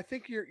 Yeah. Well, I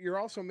think you're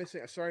also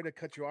missing. Sorry to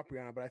cut you off,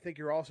 Brianna, but I think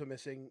you're also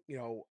missing.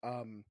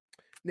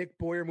 Nick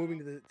Boyer moving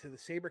to the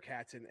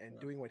Sabercats and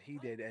doing what he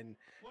did, and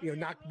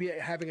not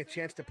having a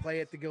chance to play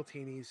at the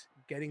Giltinis,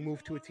 getting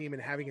moved to a team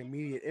and having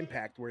immediate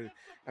impact. Where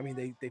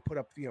they put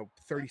up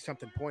 30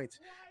 something points,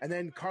 and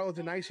then Carlo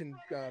Denison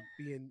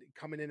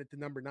coming in at the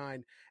number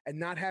 9 and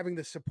not having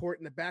the support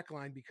in the back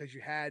line because you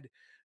had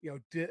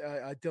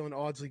Dylan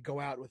Audsley go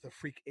out with a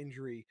freak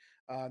injury.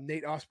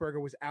 Nate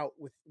Osberger was out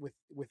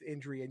with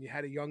injury, and you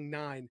had a young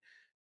 9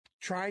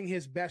 trying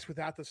his best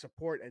without the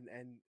support,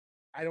 and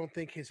I don't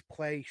think his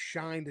play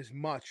shined as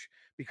much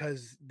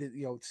because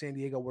San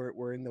Diego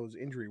were in those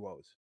injury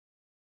woes.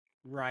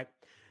 Right.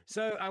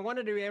 So I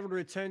wanted to be able to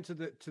return to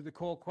the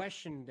core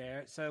question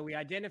there. So we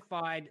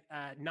identified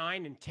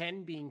 9 and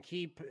 10 being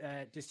key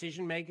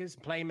decision makers,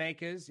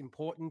 playmakers,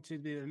 important to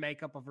the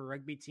makeup of a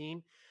rugby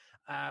team.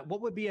 What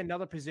would be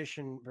another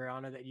position,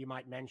 Brianna, that you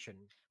might mention?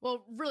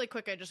 Well, really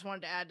quick, I just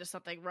wanted to add to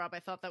something, Rob. I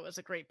thought that was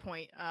a great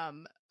point.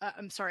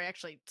 I'm sorry,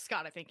 actually,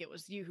 Scott, I think it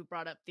was you who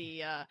brought up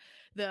the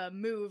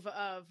move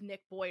of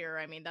Nick Boyer.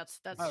 I mean, that's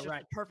just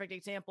a perfect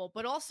example.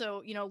 But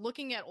also,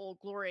 looking at Old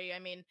Glory, I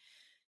mean,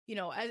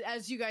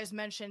 as you guys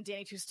mentioned,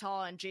 Danny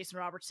Tustala and Jason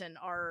Robertson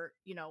are,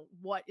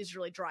 what is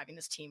really driving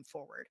this team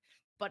forward.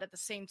 But at the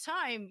same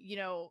time,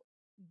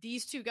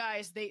 these two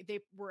guys, they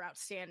were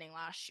outstanding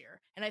last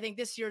year. And I think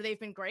this year they've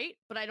been great,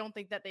 but I don't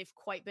think that they've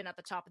quite been at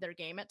the top of their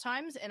game at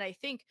times. And I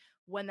think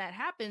when that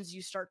happens,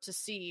 you start to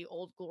see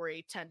Old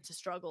Glory tend to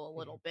struggle a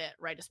little bit,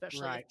 right?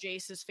 Especially if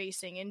Jace is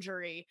facing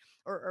injury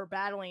or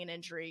battling an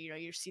injury,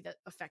 you see that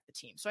affect the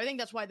team. So I think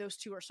that's why those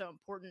two are so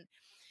important.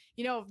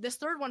 This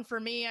third one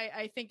for me,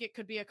 I think it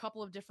could be a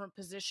couple of different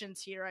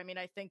positions here. I mean,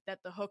 I think that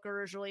the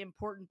hooker is really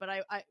important, but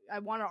I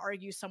want to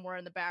argue somewhere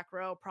in the back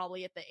row,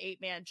 probably at the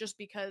 8-man, just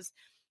because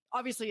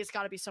obviously it's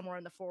got to be somewhere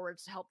in the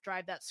forwards to help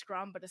drive that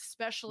scrum, but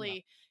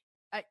especially,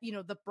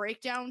 the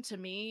breakdown to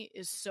me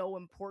is so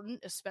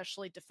important,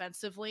 especially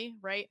defensively,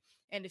 right?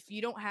 And if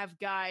you don't have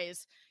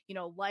guys,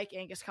 like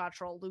Angus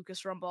Cottrell,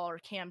 Lucas Rumball, or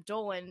Cam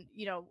Dolan,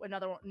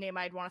 another name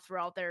I'd want to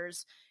throw out there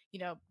is,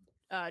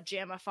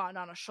 Jamma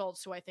Fontana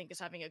Schultz, who I think is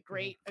having a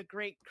great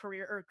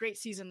career or great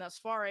season thus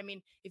far. I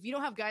mean, if you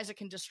don't have guys that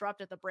can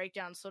disrupt at the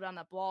breakdown, slow down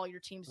that ball,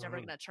 your team's never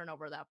going to turn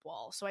over that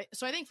ball. So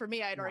I think for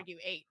me, I'd argue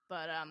 8,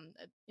 but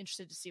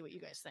interested to see what you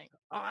guys think.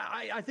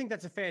 I think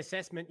that's a fair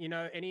assessment.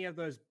 Any of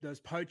those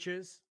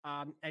poachers,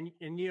 and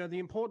the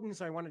importance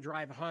I want to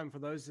drive home for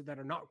those that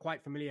are not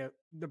quite familiar.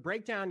 The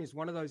breakdown is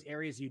one of those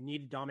areas you need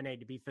to dominate,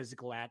 to be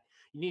physical at.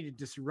 You need to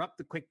disrupt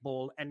the quick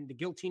ball, and the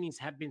Giltinis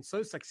have been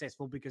so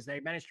successful because they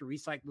managed to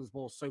recycle those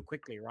balls so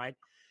quickly, right?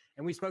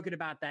 And we've spoken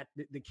about that.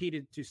 The key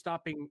to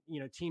stopping,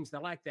 teams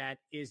that like that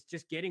is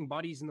just getting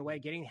bodies in the way,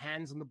 getting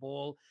hands on the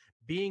ball,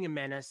 being a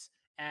menace.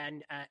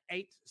 And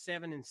 8,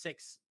 7, and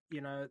 6,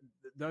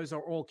 those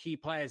are all key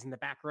players in the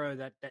back row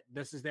that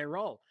this is their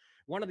role.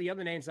 One of the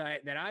other names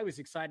that I was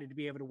excited to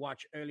be able to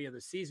watch earlier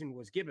this season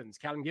was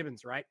Callum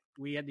Gibbons, right?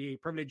 We had the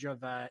privilege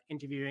of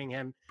interviewing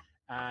him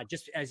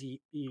just as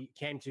he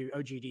came to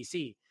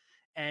OGDC.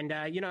 And,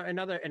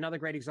 another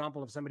great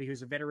example of somebody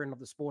who's a veteran of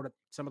the sport at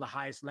some of the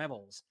highest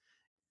levels.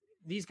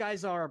 These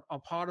guys are a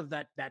part of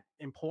that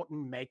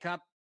important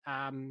makeup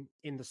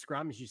in the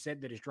scrum, as you said,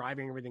 that is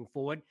driving everything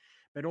forward,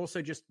 but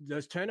also just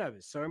those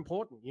turnovers. So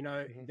important,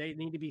 they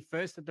need to be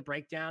first at the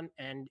breakdown.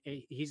 And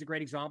he's a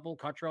great example.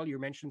 Cottrell, you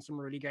mentioned some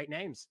really great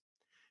names.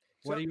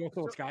 What are your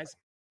thoughts, guys?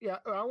 Yeah,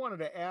 I wanted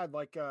to add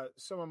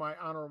some of my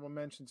honorable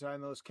mentions. I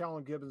know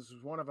Callum Gibbons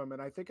was one of them.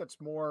 And I think it's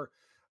more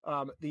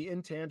the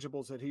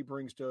intangibles that he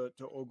brings to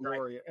Old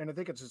Glory. Right. And I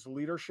think it's his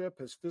leadership,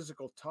 his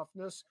physical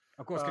toughness.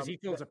 Of course, because he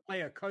fills a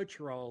player-coach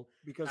role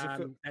because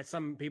that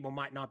some people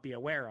might not be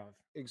aware of.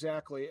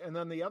 Exactly. And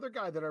then the other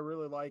guy that I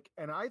really like,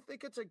 and I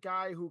think it's a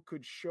guy who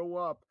could show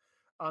up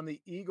on the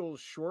Eagles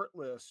short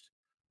list,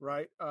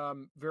 right?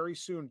 Very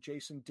soon,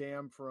 Jason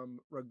Dam from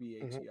Rugby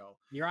ATL.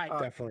 Mm-hmm. You're right.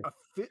 Definitely.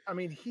 I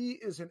mean, he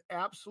is an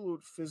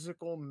absolute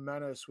physical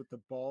menace with the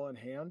ball in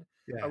hand.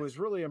 Yeah. I was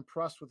really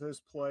impressed with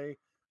his play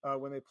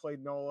when they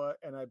played NOLA,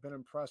 and I've been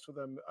impressed with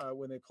him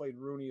when they played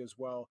Rooney as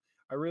well.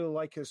 I really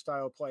like his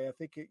style of play. I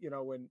think,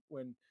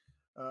 when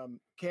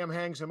Cam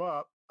hangs him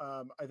up,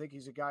 I think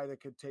he's a guy that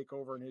could take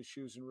over in his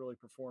shoes and really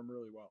perform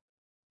really well.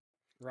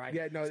 Right.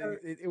 Yeah, no, so,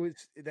 it was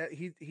that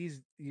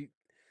he's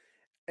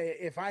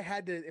if I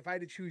had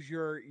to choose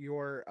your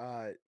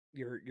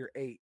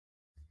 8,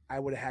 I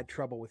would have had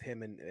trouble with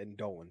him and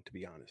Dolan, to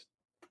be honest.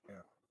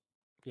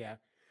 Yeah.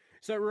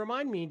 So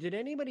remind me, did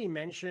anybody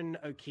mention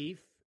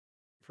O'Keefe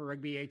for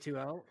Rugby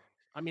A2L?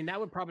 I mean, that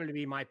would probably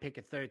be my pick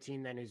at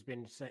 13 then, who's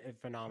been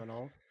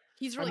phenomenal.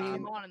 He's really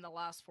come on in the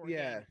last 4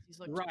 games. He's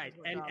looked right.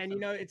 And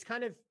it's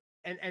kind of,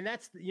 and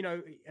that's,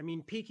 I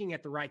mean, peaking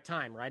at the right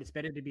time, right? It's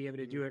better to be able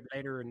to do it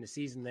later in the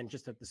season than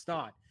just at the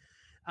start.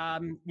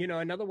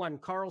 Another one,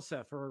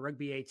 Carlser for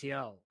Rugby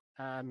ATL.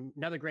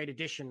 Another great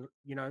addition,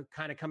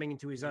 kind of coming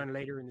into his own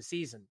later in the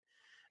season.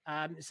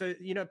 So,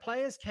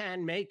 players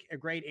can make a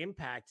great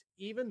impact,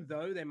 even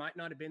though they might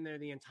not have been there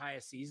the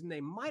entire season.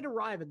 They might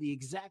arrive at the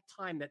exact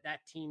time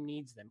that team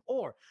needs them,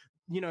 or,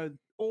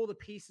 all the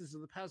pieces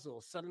of the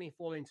puzzle suddenly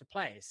fall into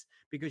place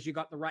because you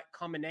got the right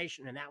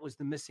combination, and that was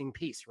the missing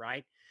piece,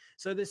 right?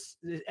 So this,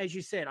 as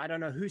you said, I don't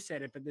know who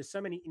said it, but there's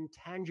so many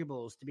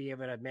intangibles to be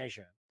able to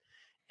measure.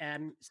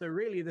 And so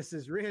really, this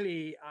is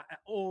really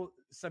all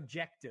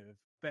subjective,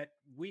 but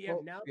we have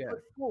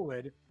put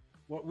forward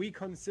what we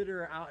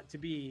consider to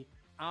be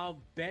our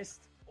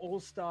best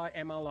all-star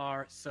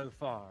MLR so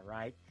far,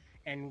 right?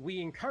 And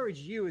we encourage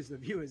you as the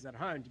viewers at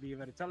home to be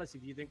able to tell us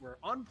if you think we're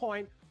on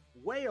point,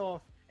 way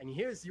off, and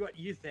here's what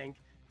you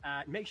think.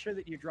 Make sure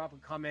that you drop a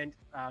comment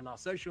on our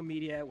social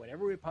media.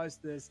 Whenever we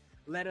post this,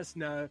 let us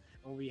know, and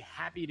we'll be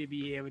happy to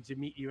be able to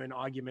meet you in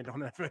argument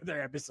on a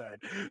further episode.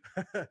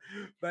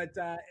 But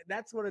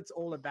that's what it's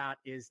all about,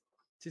 is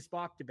to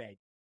spark debate.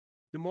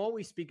 The more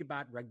we speak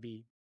about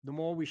rugby, the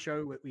more we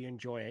show that we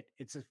enjoy it.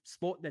 It's a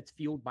sport that's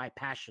fueled by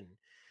passion.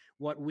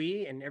 What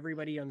we and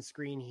everybody on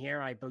screen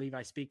here, I believe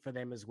I speak for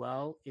them as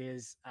well,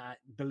 is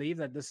believe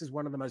that this is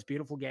one of the most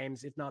beautiful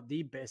games, if not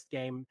the best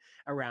game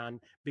around,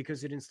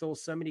 because it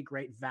instills so many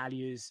great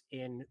values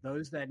in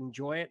those that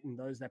enjoy it and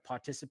those that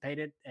participate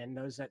it and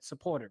those that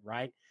support it,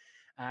 right?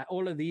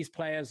 All of these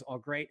players are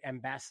great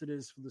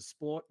ambassadors for the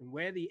sport, and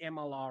where the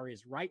MLR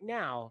is right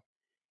now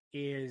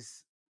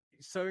is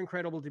so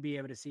incredible to be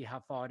able to see how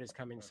far it has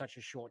come in such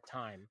a short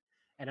time.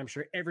 And I'm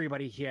sure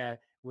everybody here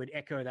would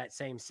echo that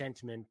same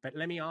sentiment. But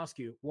let me ask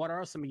you, what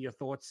are some of your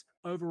thoughts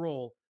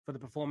overall for the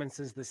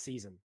performances this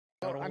season?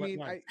 I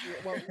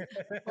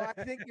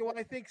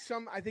think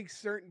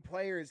certain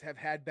players have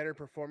had better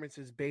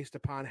performances based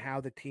upon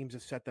how the teams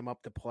have set them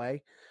up to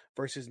play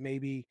versus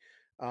maybe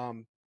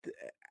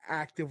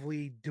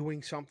actively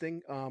doing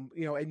something. And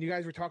you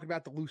guys were talking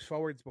about the loose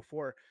forwards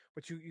before,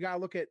 but you got to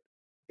look at,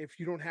 if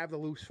you don't have the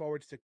loose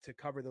forwards to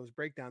cover those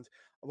breakdowns,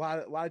 a lot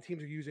of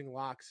teams are using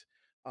locks.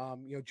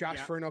 Josh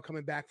Furno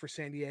coming back for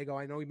San Diego.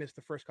 I know he missed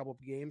the first couple of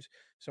games,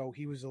 so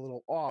he was a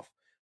little off.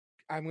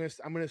 I'm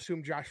gonna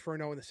assume Josh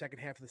Furno in the second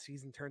half of the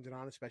season turns it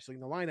on, especially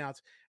in the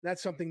lineouts.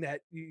 That's something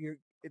that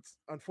it's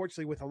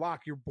unfortunately with a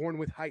lock, you're born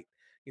with height.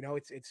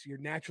 You're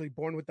naturally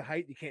born with the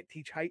height. You can't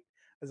teach height,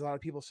 as a lot of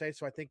people say.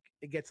 So I think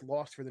it gets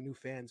lost for the new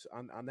fans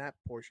on that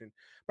portion.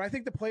 But I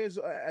think the players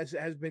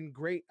has been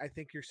great. I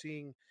think you're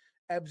seeing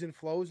ebbs and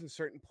flows, and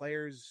certain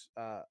players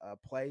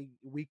play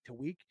week to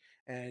week,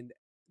 and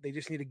they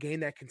just need to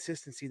gain that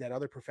consistency that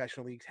other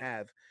professional leagues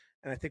have.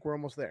 And I think we're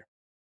almost there.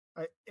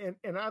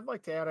 And I'd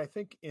like to add, I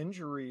think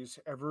injuries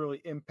have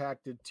really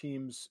impacted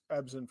teams'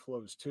 ebbs and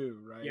flows too,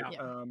 right?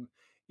 Yeah.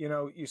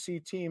 You see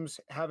teams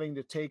having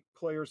to take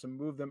players and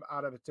move them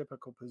out of a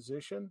typical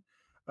position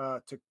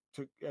to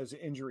as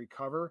injury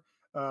cover.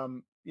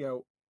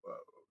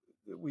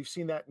 We've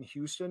seen that in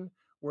Houston,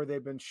 where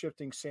they've been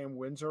shifting Sam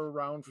Windsor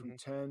around from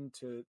 10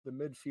 to the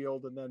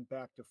midfield and then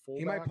back to fullback.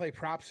 He might play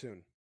prop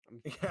soon.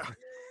 Yeah.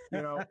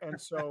 And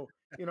so,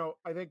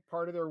 I think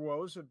part of their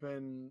woes have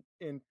been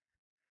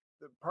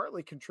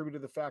partly contributed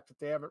to the fact that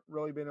they haven't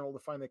really been able to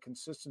find the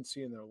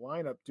consistency in their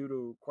lineup due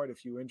to quite a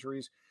few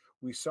injuries.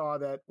 We saw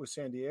that with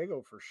San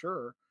Diego for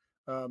sure.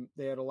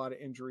 They had a lot of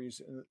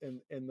injuries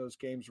in those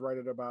games right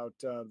at about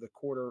the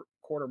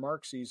quarter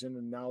mark season,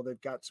 and now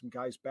they've got some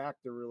guys back.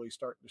 They're really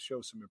starting to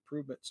show some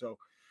improvement. So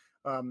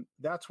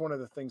that's one of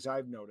the things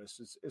I've noticed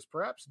is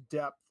perhaps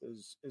depth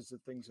is the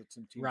things that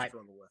some teams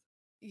struggle with.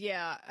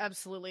 Yeah,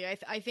 absolutely.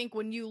 I think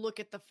when you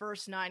look at the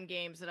first 9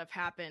 games that have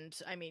happened,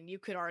 I mean, you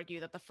could argue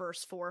that the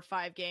first 4 or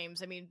 5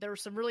 games, I mean, there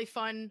was some really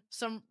fun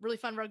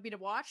rugby to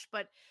watch,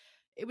 but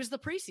it was the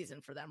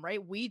preseason for them,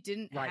 right? We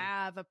didn't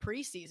have a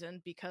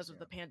preseason because of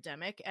the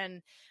pandemic.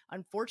 And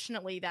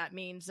unfortunately, that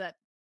means that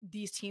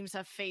these teams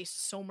have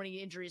faced so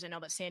many injuries. I know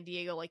that San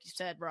Diego, like you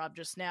said, Rob,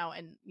 just now,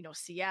 and,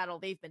 Seattle,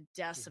 they've been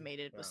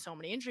decimated with so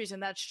many injuries.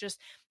 And that's just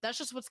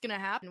what's going to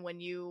happen when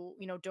you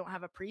don't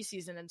have a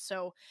preseason. And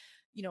so,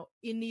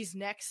 in this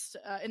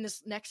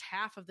next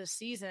half of the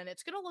season,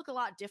 it's going to look a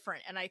lot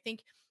different. And I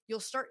think you'll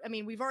start,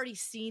 we've already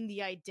seen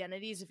the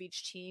identities of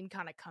each team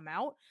kind of come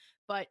out,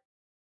 but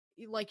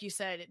like you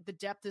said, the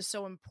depth is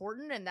so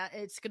important, and that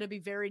it's going to be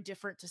very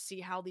different to see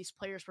how these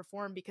players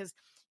perform, because,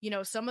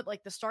 some of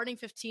like the starting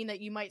 15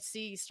 that you might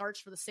see starts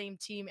for the same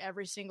team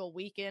every single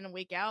week in and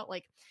week out.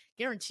 Like,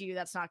 guarantee you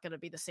that's not going to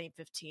be the same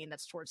 15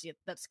 that's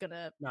going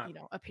to,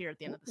 appear at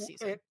the end of the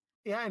season.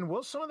 And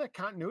will some of that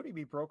continuity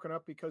be broken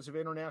up because of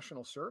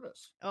international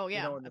service? Oh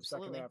yeah, in the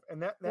absolutely. second half,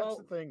 and that's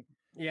the thing.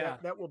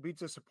 That will be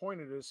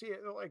disappointed to see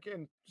it. Like,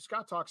 and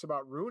Scott talks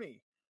about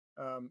Rooney.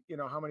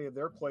 How many of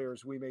their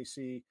players we may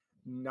see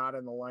not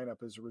in the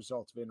lineup as a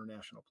result of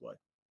international play.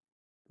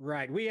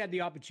 Right. We had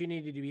the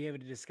opportunity to be able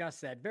to discuss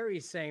that very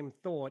same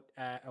thought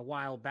a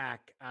while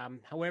back.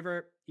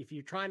 However, if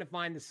you're trying to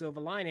find the silver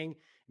lining,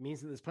 it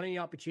means that there's plenty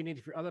of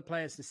opportunity for other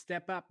players to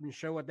step up and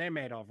show what they're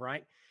made of,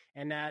 right?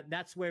 And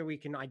that's where we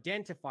can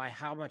identify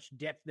how much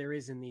depth there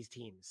is in these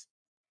teams.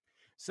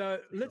 So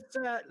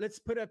let's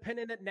put a pin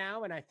in it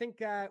now. And I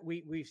think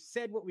we've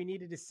said what we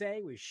needed to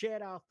say. We've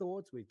shared our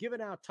thoughts. We've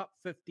given our top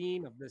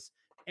 15 of this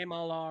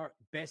MLR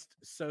best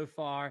so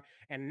far.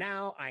 And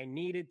now I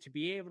needed to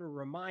be able to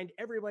remind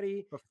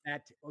everybody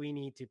that we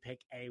need to pick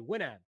a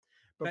winner.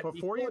 But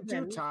before you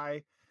do,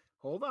 Ty,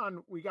 hold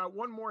on. We got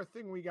one more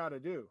thing we got to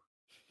do.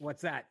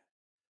 What's that?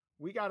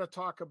 We got to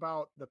talk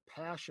about the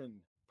passion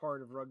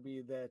part of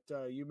rugby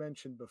that you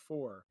mentioned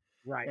before.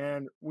 Right.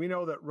 And we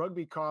know that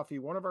Rugby Coffee,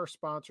 one of our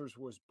sponsors,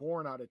 was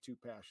born out of two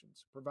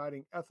passions: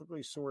 providing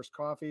ethically sourced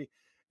coffee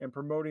and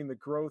promoting the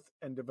growth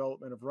and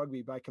development of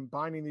rugby. By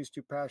combining these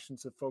two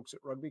passions, the folks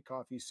at Rugby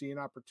Coffee see an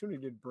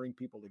opportunity to bring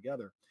people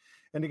together.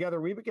 And together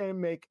we began to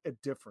make a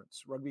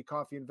difference. Rugby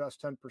Coffee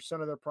invests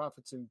 10% of their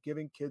profits in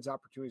giving kids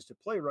opportunities to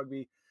play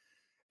rugby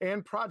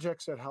and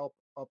projects that help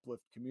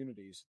uplift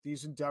communities.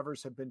 These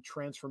endeavors have been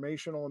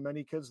transformational in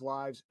many kids'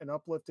 lives and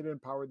uplifted and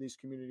empowered these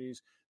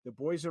communities. The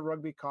boys at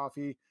Rugby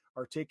Coffee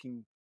are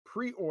taking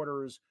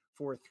pre-orders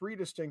for 3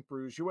 distinct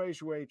brews: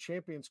 Jouet,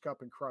 Champions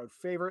Cup, and Crowd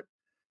Favorite.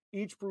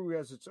 Each brew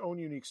has its own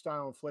unique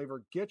style and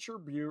flavor. Get your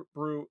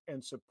brew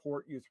and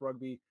support youth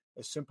rugby.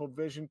 A simple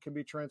vision can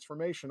be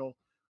transformational.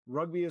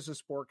 Rugby as a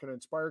sport can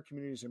inspire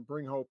communities and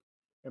bring hope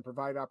and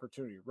provide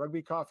opportunity.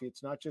 Rugby Coffee,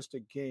 it's not just a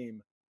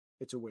game,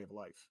 it's a way of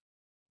life.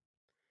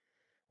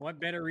 What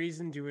better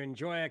reason to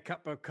enjoy a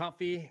cup of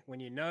coffee when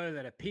you know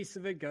that a piece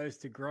of it goes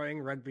to growing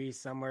rugby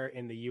somewhere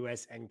in the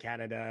US and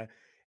Canada?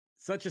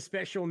 Such a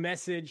special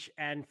message,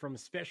 and from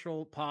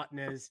special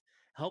partners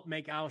help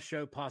make our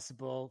show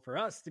possible for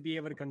us to be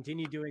able to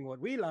continue doing what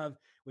we love,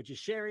 which is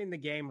sharing the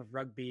game of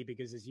rugby.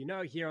 Because as you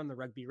know, here on the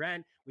Rugby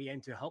Rant, we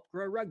aim to help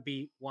grow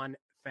rugby one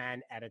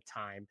fan at a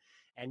time.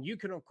 And you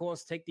can, of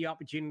course, take the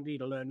opportunity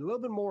to learn a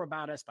little bit more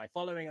about us by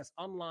following us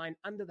online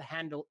under the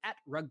handle at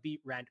Rugby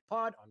Rant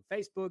Pod on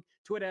Facebook,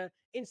 Twitter,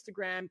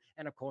 Instagram,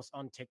 and of course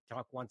on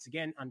TikTok, once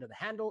again under the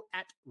handle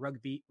at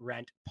Rugby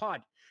Rant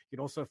Pod. You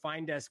can also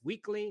find us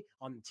weekly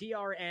on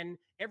TRN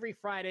every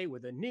Friday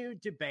with a new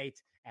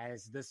debate,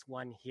 as this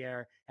one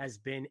here has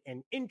been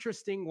an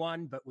interesting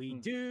one, but we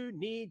do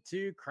need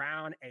to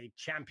crown a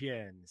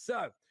champion.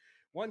 So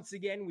once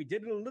again, we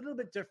did it a little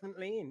bit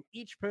differently, and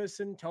each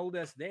person told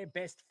us their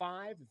best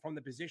 5 from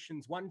the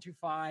positions 1 to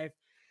 5,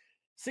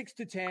 6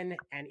 to 10,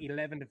 and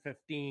 11 to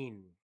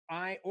 15.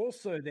 I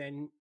also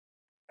then,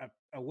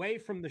 away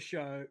from the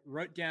show,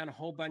 wrote down a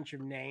whole bunch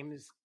of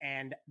names,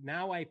 and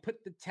now I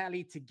put the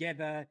tally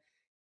together,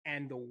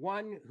 and the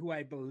one who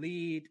I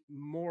believed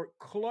more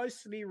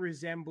closely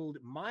resembled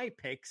my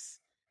picks,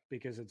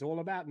 because it's all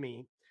about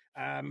me,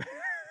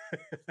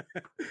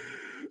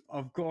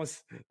 of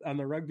course, on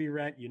the Rugby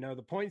Rant, you know,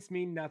 the points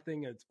mean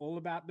nothing. It's all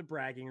about the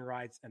bragging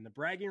rights, and the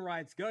bragging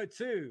rights go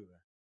to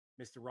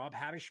Mr. Rob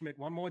Hammerschmidt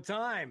one more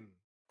time.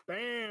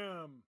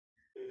 Bam!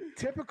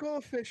 Typical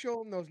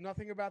official knows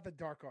nothing about the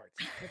dark arts.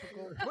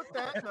 Typical. Put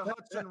that in the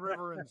Hudson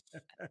River and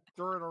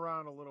stir it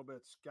around a little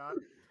bit, Scott.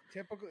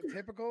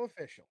 Typical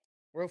official.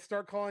 We'll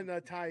start calling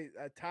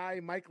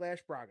Ty Mike Lash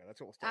Braga. That's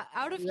what we'll start.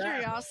 Out of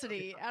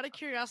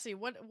curiosity,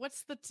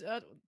 what's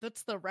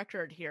the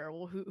record here?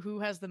 Well, who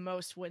has the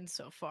most wins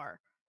so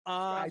far?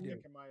 I do.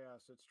 Kicking my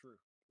ass. It's true.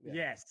 Yeah.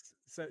 Yes.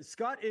 So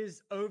Scott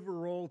is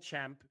overall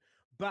champ,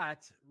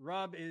 but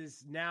Rob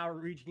is now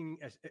reaching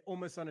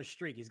almost on a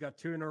streak. He's got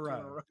 2 in a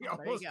row.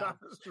 Almost on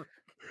a streak.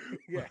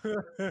 Yeah.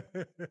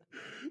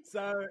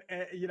 So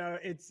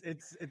it's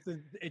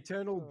an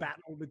eternal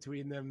battle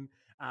between them,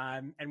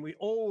 and we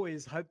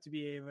always hope to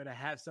be able to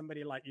have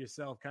somebody like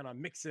yourself kind of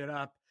mix it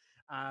up.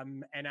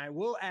 And I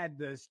will add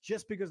this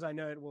just because I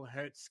know it will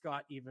hurt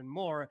Scott even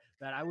more,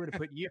 that I would have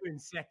put you in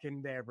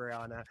second there,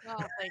 Brianna. Oh,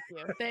 thank you.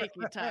 Thank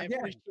you, Ty.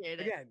 Appreciate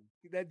it. Again,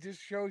 that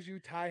just shows you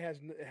Ty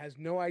has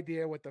no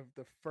idea what the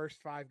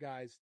first five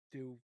guys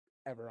do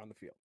ever on the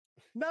field.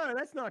 No,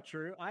 that's not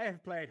true. I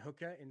have played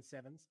hooker in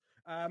sevens.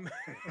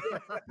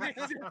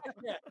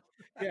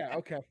 Yeah,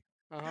 okay.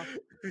 Uh-huh.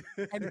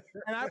 And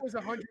I was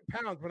 100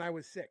 pounds when I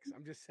was 6.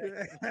 I'm just saying.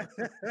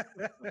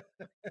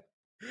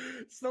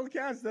 Still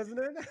counts, doesn't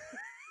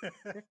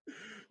it?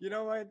 You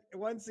know what?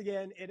 Once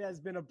again, it has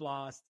been a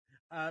blast.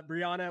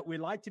 Brianna, we'd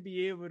like to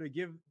be able to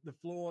give the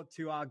floor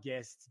to our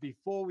guests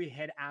before we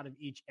head out of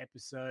each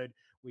episode.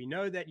 We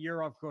know that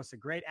you're, of course, a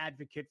great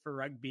advocate for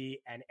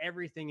rugby and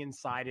everything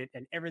inside it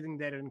and everything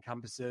that it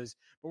encompasses.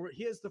 But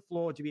here's the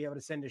floor to be able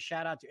to send a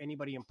shout out to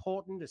anybody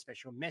important, a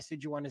special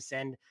message you want to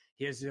send.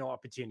 Here's your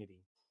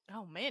opportunity.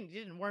 Oh man, you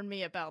didn't warn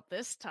me about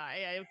this,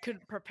 Ty. I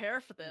couldn't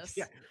prepare for this.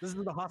 Yeah, this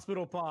is the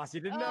hospital pass.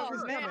 You didn't know it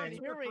was coming.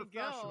 Here we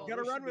go. Got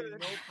to run with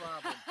it. No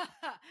problem.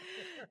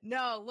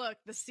 No, look,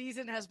 the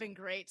season has been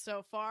great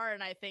so far,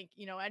 and I think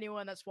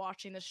anyone that's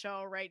watching the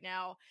show right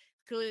now,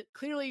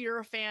 clearly you're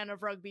a fan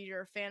of rugby.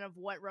 You're a fan of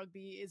what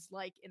rugby is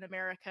like in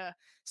America.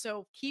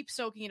 So keep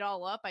soaking it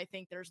all up. I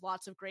think there's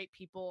lots of great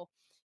people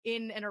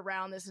in and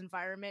around this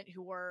environment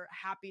who are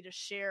happy to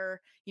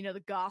share,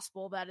 the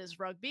gospel that is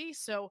rugby.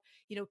 So,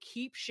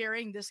 keep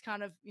sharing this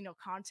kind of,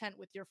 content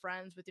with your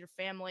friends, with your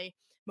family.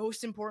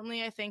 Most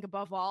importantly, I think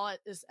above all,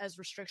 as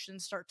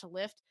restrictions start to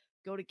lift,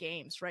 go to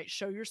games, right?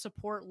 Show your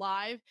support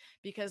live,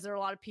 because there are a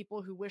lot of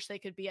people who wish they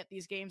could be at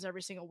these games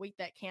every single week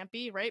that can't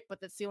be, right? But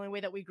that's the only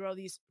way that we grow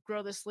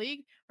this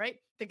league, right?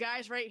 The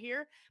guys right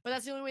here, but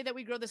that's the only way that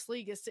we grow this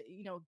league is to,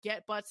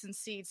 get butts and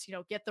seats,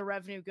 get the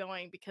revenue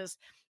going, because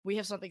we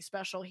have something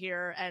special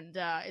here, and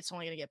it's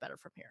only going to get better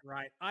from here.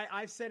 Right.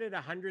 I've said it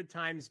 100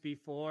 times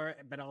before,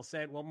 but I'll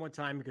say it one more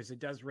time because it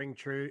does ring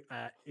true.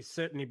 It's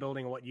certainly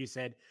building on what you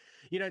said.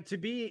 To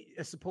be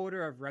a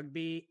supporter of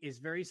rugby is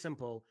very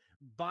simple.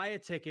 Buy a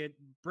ticket,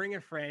 bring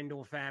a friend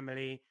or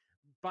family,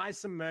 buy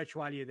some merch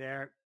while you're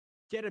there,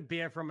 get a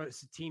beer from a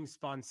team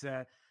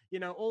sponsor,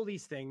 all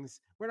these things.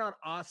 We're not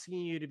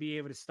asking you to be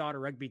able to start a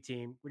rugby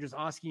team. We're just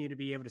asking you to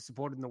be able to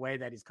support it in the way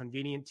that is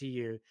convenient to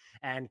you.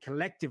 And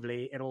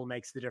collectively, it all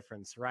makes the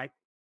difference, right?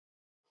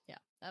 Yeah,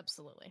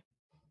 absolutely.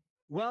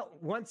 Well,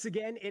 once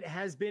again, it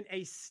has been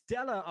a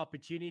stellar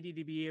opportunity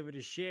to be able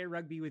to share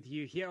rugby with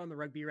you here on the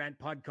Rugby Rant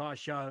podcast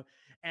show.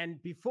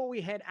 And before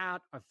we head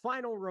out, a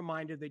final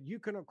reminder that you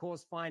can, of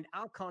course, find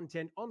our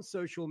content on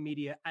social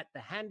media at the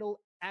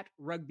handle at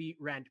Rugby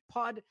Rant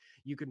Pod.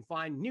 You can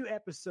find new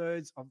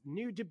episodes of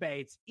new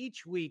debates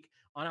each week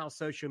on our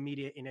social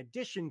media, in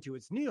addition to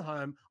its new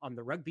home on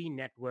the Rugby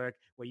Network,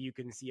 where you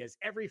can see us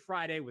every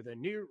Friday with a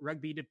new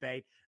rugby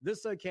debate.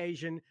 This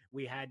occasion,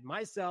 we had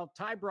myself,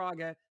 Ty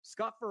Braga,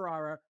 Scott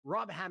Ferrara,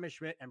 Rob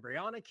Hammerschmidt, and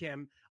Brianna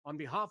Kim. On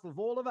behalf of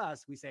all of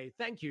us, we say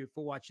thank you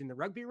for watching the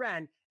Rugby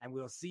Rant, and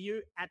we'll see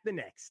you at the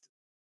next.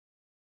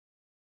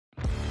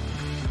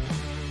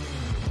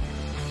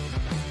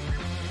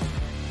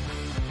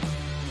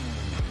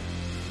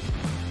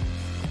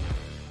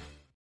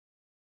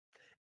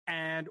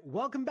 And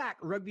welcome back,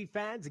 rugby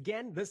fans.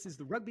 Again, this is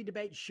the Rugby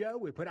Debate Show.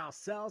 We put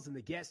ourselves and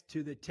the guests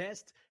to the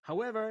test.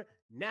 However,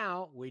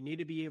 now we need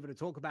to be able to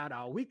talk about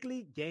our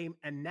weekly game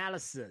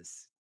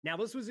analysis. Now,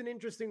 this was an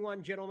interesting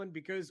one, gentlemen,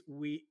 because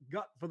we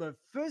got for the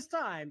first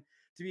time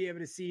to be able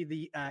to see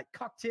the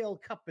cocktail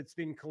cup it's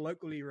been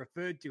colloquially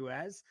referred to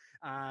as.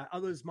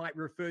 Others might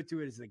refer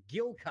to it as the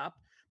Gill Cup.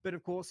 But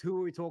of course, who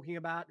are we talking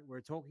about? We're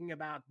talking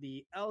about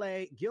the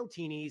LA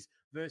Giltinis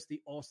versus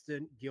the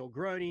Austin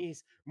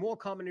Gilgronis, more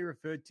commonly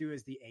referred to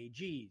as the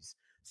AGs.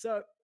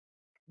 So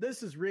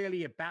this is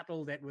really a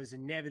battle that was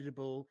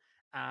inevitable.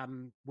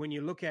 When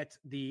you look at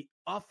the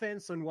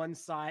offense on one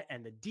side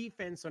and the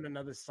defense on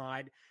another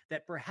side,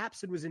 that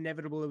perhaps it was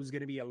inevitable it was going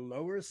to be a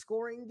lower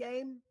scoring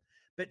game,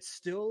 but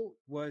still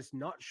was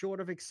not short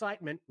of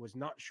excitement, was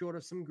not short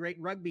of some great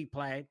rugby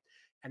play.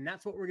 And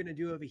that's what we're going to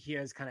do over here,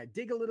 is kind of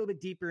dig a little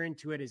bit deeper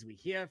into it as we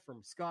hear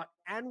from Scott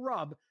and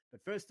Rob. But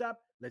first up,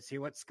 let's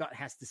hear what Scott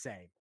has to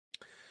say.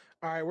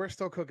 All right, we're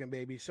still cooking,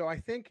 baby. So I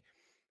think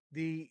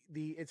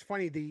it's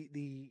funny,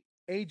 the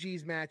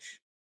AG's match,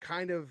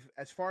 kind of,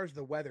 as far as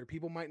the weather,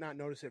 people might not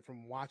notice it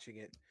from watching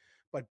it,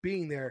 but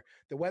being there,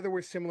 the weather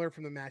was similar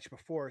from the match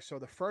before. So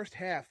the first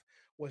half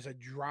was a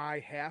dry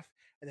half,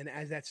 and then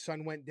as that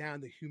sun went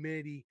down, the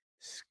humidity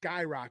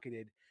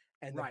skyrocketed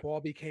and the ball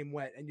became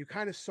wet. And you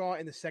kind of saw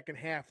in the second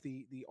half,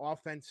 the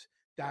offense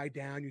died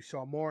down. You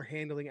saw more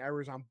handling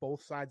errors on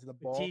both sides of the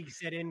ball. Fatigue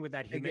set in with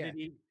that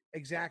humidity. Again,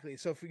 exactly.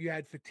 So if you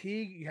had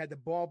fatigue, you had the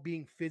ball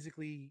being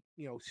physically,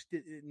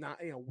 not,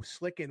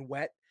 slick and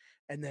wet,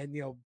 and then,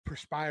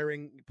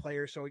 perspiring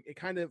players. So it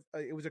kind of,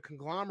 it was a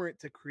conglomerate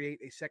to create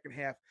a second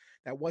half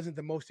that wasn't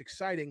the most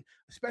exciting,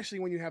 especially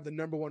when you have the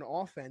number one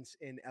offense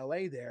in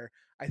LA there.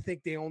 I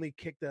think they only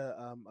kicked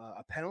a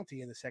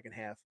penalty in the second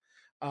half.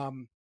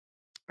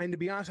 And to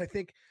be honest, I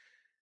think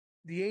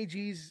the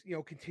AGs,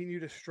 continue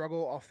to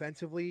struggle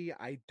offensively.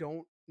 I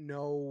don't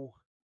know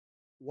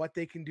what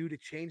they can do to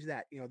change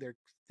that.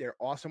 They're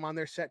awesome on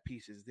their set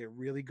pieces. They're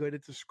really good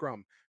at the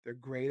scrum. They're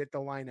great at the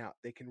line out.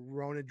 They can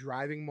run a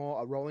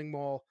rolling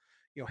maul,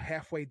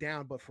 halfway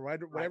down, but for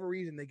whatever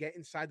reason, they get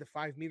inside the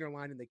 5 meter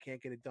line and they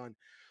can't get it done.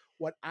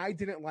 What I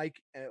didn't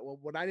like, and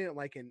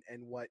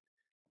what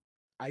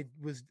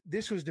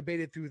this was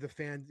debated through the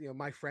fans,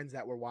 my friends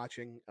that were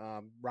watching,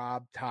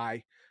 Rob,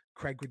 Ty,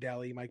 Craig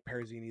Gridelli, Mike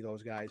Perezzini,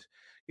 those guys.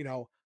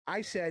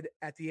 I said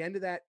at the end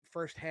of that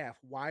first half,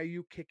 why are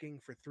you kicking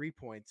for 3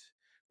 points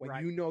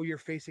when you're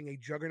facing a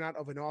juggernaut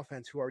of an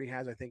offense who already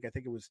has, I think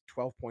it was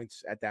 12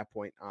 points at that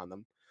point on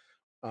them,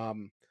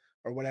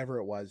 or whatever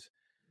it was.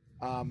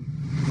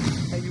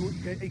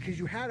 And because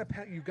you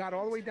got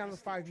all the way down to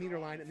the 5 meter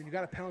line, and then you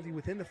got a penalty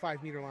within the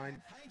 5 meter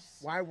line.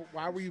 Why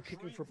were you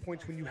kicking for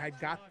points when you had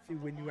got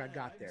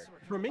there?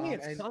 For me,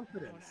 it's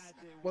confidence.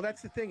 Well,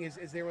 that's the thing is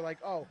they were like,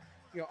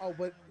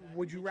 but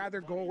would you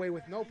rather go away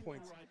with no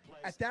points?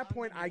 At that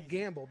point, I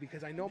gamble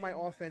because I know my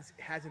offense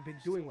hasn't been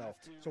doing well.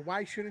 So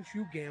why shouldn't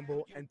you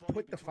gamble and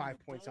put the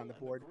 5 points on the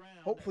board,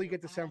 hopefully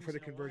get the 7 for the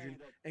conversion,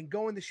 and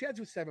go in the sheds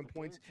with 7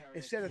 points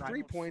instead of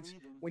 3 points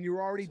when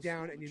you're already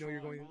down and you're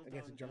going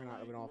against a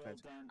juggernaut of an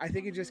offense? I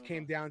think it just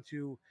came down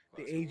to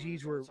the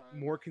AGs were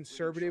more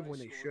conservative when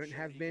they shouldn't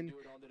have been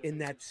in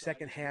that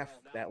second half,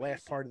 that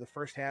last part of the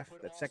first half,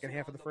 that second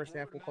half of the first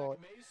half, we'll call it.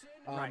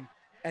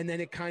 And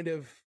then it kind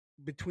of,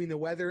 between the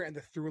weather and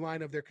the through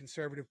line of their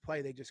conservative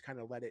play, they just kind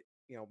of let it,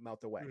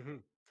 melt away. Mm-hmm.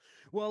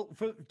 Well,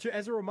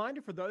 as a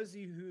reminder for those of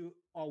you who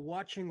are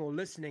watching or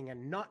listening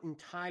and not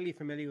entirely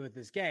familiar with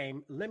this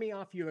game, let me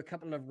offer you a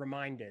couple of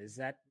reminders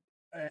that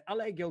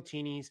LA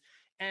Giltinis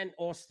and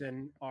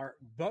Austin are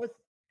both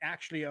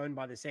actually owned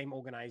by the same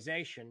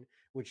organization,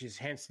 which is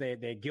hence their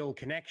Gil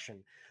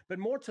connection. But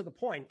more to the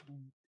point,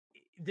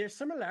 their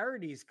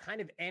similarities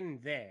kind of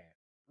end there.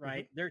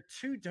 Right. Mm-hmm. They're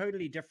two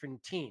totally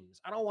different teams.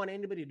 I don't want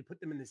anybody to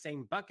put them in the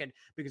same bucket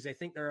because they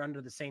think they're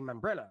under the same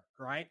umbrella.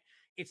 Right.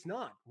 It's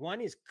not. One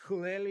is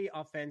clearly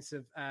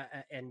offensive.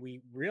 And we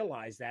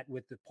realize that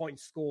with the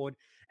points scored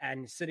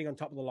and sitting on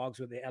top of the logs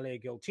with the LA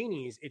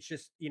Giltinis. It's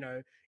just,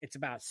 it's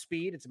about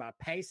speed. It's about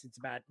pace. It's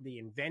about the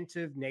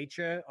inventive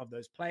nature of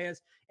those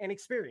players and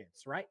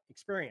experience. Right.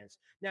 Experience.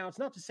 Now, it's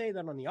not to say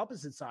that on the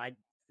opposite side,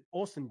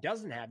 Austin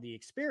doesn't have the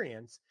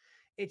experience.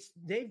 It's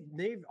they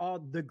are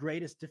the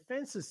greatest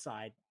defensive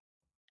side.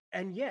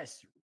 And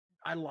yes,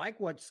 I like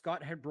what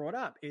Scott had brought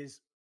up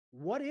is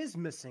what is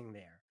missing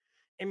there.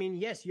 I mean,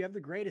 yes, you have the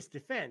greatest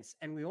defense,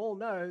 and we all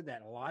know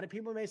that a lot of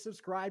people may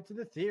subscribe to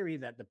the theory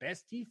that the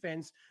best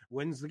defense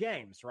wins the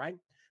games, right?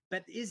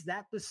 But is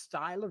that the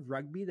style of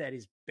rugby that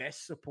is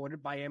best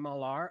supported by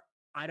MLR?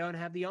 I don't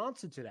have the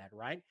answer to that,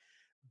 right?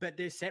 But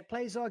their set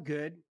plays are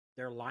good.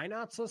 Their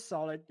lineouts are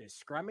solid. Their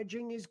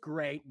scrummaging is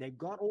great. They've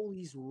got all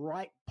these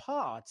right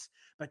parts,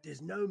 but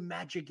there's no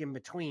magic in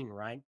between,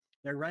 right?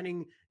 They're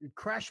running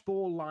crash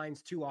ball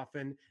lines too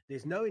often.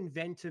 There's no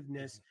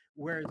inventiveness.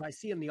 Whereas I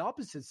see on the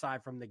opposite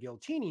side from the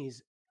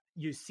Giltinis,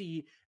 you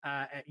see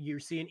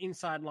an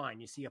inside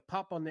line. You see a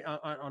pop on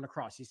a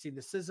cross. You see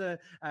the scissor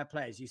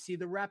plays. You see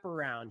the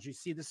wraparounds. You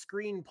see the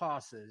screen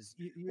passes.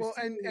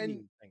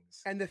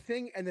 And the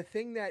thing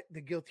that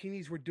the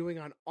Giltinis were doing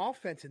on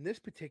offense in this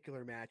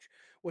particular match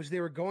was they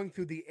were going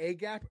through the A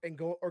gap and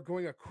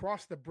going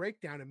across the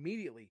breakdown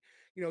immediately.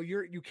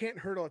 You can't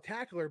hurdle a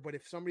tackler, but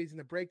if somebody's in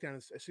the breakdown,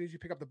 as soon as you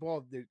pick up the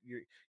ball,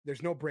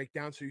 there's no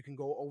breakdown, so you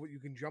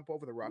can jump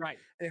over the ruck. Right.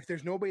 And if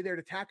there's nobody there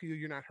to tackle you,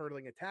 you're not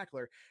hurdling a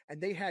tackler.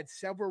 And they had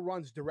several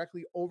runs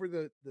directly over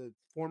the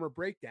former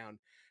breakdown.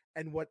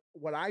 And what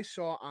I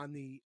saw on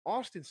the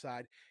Austin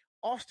side,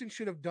 Austin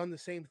should have done the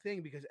same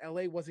thing because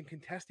LA wasn't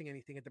contesting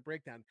anything at the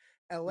breakdown.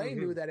 LA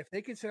knew that if they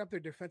can set up their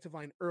defensive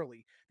line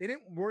early, they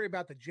didn't worry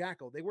about the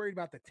jackal. They worried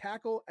about the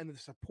tackle and the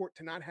support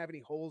to not have any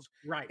holes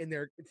in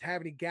to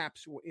have any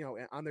gaps,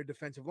 on their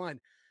defensive line.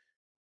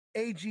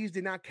 AGs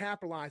did not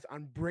capitalize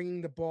on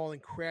bringing the ball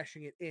and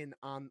crashing it in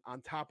on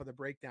top of the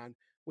breakdown,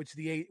 which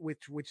the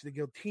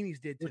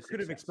Giltinis did. Which could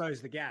have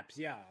exposed the gaps.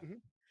 Yeah,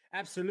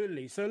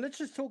 absolutely. So let's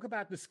just talk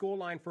about the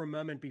scoreline for a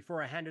moment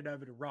before I hand it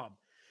over to Rob.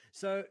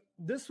 So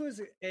this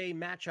was a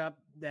matchup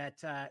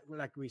that,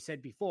 like we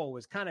said before,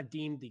 was kind of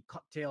deemed the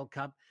Cocktail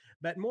Cup.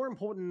 But more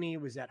importantly,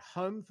 it was at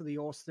home for the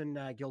Austin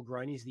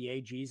Gilgronis, the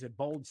AGs, at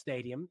Bold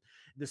Stadium.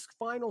 The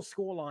final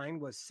scoreline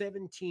was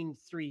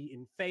 17-3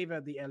 in favor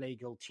of the LA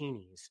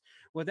Giltinis.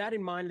 With that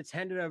in mind, let's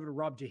hand it over to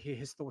Rob to hear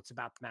his thoughts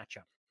about the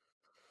matchup.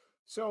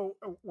 So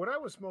what I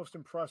was most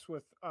impressed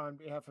with on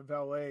behalf of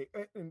LA,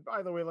 and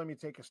by the way, let me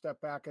take a step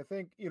back. I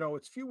think,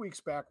 it's a few weeks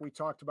back we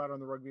talked about on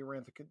the Rugby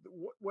Rant,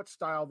 what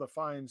style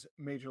defines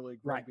Major League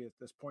Rugby at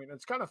this point. And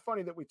it's kind of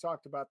funny that we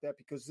talked about that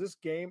because this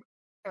game,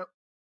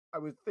 I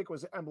would think,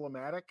 was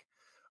emblematic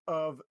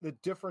of the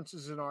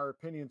differences in our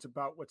opinions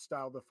about what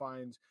style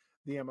defines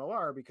the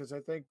MLR, because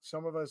I think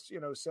some of us,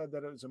 said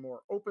that it was a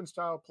more open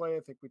style play. I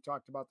think we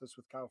talked about this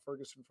with Kyle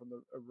Ferguson from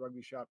the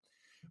Rugby Shop.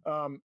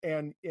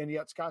 And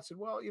yet Scott said,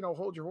 well,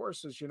 hold your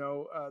horses.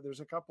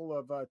 There's a couple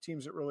of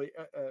teams that really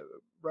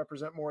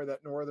represent more of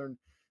that Northern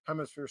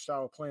Hemisphere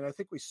style of play. And I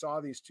think we saw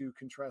these two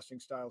contrasting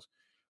styles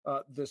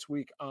this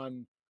week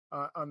on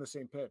the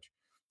same pitch.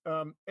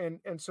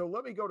 And so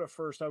let me go to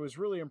first. I was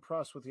really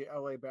impressed with the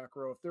LA back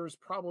row. If there's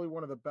probably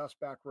one of the best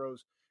back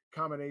rows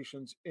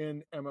combinations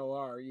in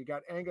MLR. You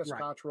got Angus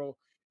Cottrell,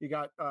 you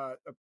got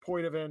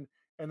Poitevin,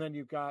 and then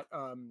you've got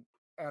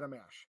Adam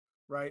Ash,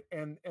 right?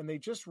 And they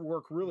just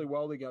work really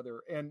well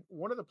together. And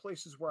one of the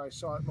places where I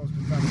saw it most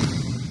effective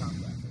was on the top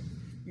tackle.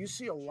 You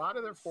see a lot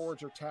of their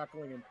forwards are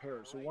tackling in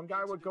pairs. So one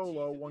guy would go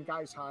low, one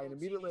guy's high, and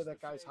immediately that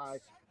guy's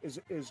high is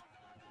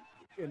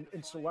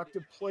in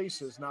selected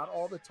places, not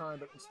all the time,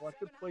 but in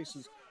selected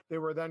places, they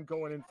were then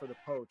going in for the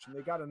poach, and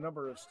they got a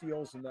number of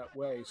steals in that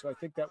way. So I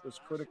think that was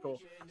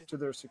critical to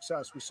their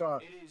success. We saw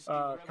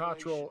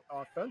Cottrell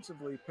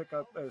offensively pick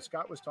up, as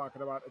Scott was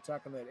talking about,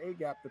 attacking that A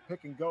gap, the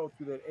pick and go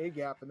through that A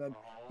gap, and then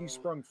he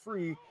sprung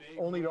free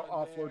only to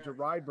offload to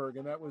Rydberg,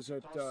 and that was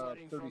at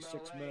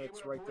 36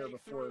 minutes right there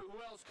before,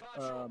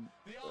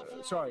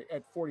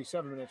 at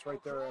 47 minutes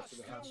right there after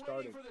the half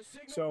started.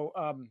 So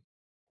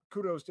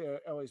kudos to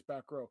LA's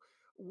back row.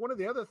 One of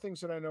the other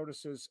things that I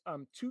noticed is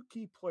two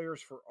key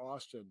players for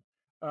Austin.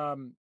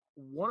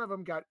 One of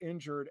them got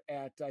injured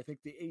at, I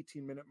think, the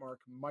 18-minute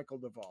mark, Michael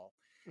Duvall.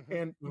 Mm-hmm.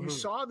 And you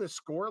saw the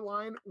score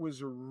line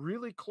was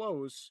really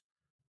close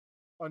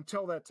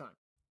until that time,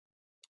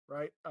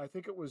 right? I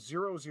think it was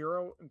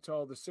 0-0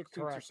 until the 16th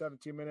or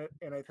 17th minute.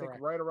 And I think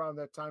right around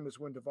that time is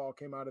when Duvall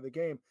came out of the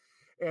game.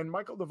 And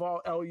Michael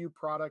Duvall, LU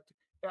product,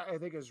 I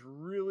think is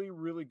really,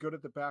 really good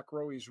at the back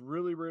row. He's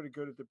really, really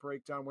good at the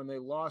breakdown. When they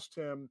lost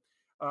him,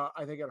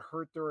 I think it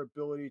hurt their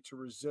ability to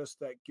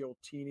resist that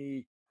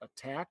Giltini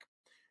attack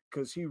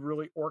because he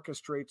really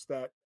orchestrates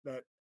that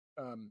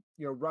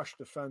rush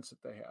defense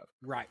that they have.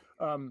 Right.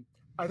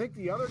 I think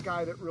the other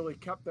guy that really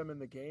kept them in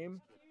the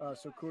game,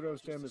 so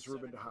kudos to him, is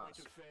Ruben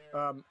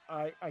DeHaas.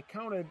 I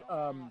counted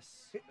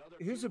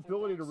his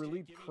ability to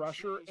relieve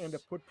pressure and to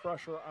put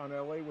pressure on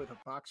LA with a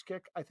box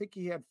kick. I think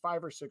he had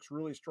 5 or 6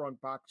 really strong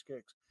box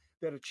kicks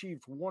that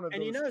achieved one of those.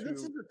 And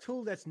this is a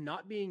tool that's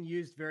not being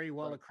used very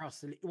well across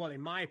the league. Well, in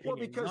my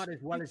opinion, not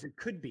as well as it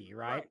could be,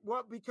 right?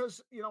 Well,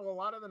 because a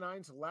lot of the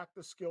nines lack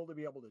the skill to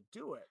be able to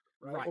do it,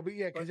 right? Well,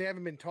 because they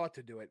haven't been taught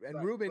to do it.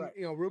 And Ruben,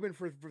 Ruben,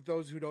 for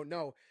those who don't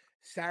know,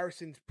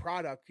 Saracens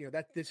product,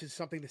 that this is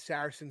something the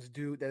Saracens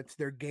do. That's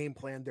their game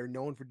plan. They're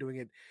known for doing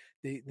it.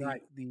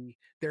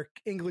 Their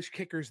English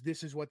kickers,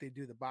 this is what they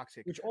do, the box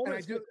kick. Which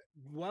almost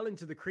well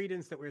into the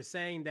credence that we're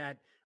saying that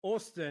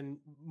Austin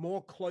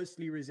more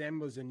closely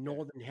resembles a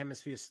Northern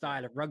Hemisphere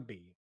style of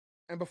rugby.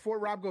 And before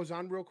Rob goes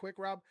on real quick,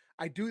 Rob,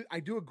 I do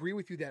agree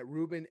with you that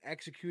Ruben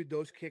executed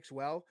those kicks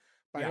well,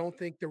 but I don't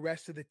think the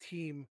rest of the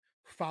team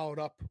followed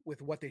up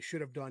with what they should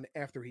have done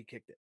after he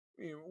kicked it.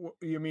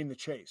 You mean the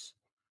chase,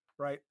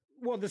 right?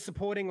 Well, the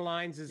supporting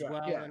lines as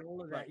well and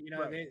all of that.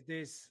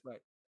 There's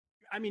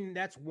I mean,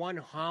 that's one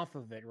half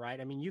of it, right?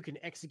 I mean, you can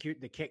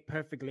execute the kick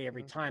perfectly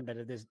every time,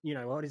 but there's,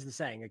 what is the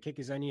saying? A kick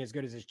is only as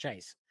good as its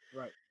chase.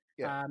 Right.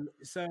 Yeah.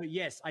 So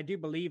yes, I do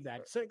believe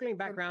that. Circling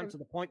back around to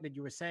the point that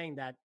you were saying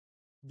that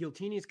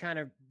Giltini's kind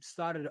of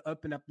started to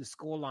open up the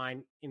score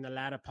line in the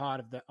latter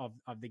part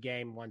of the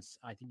game. Once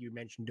I think you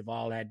mentioned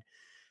Duvall had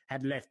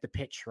left the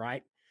pitch,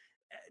 right?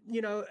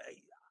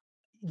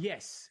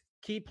 Yes,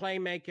 key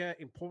playmaker,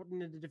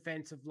 important in the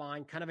defensive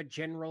line, kind of a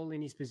general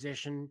in his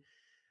position.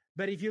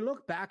 But if you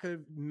look back at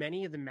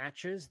many of the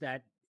matches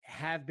that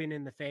have been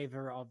in the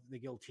favor of the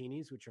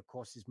Giltinis, which of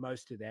course is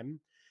most of them,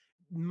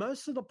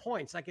 most of the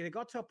points, like it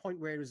got to a point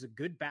where it was a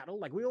good battle.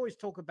 Like we always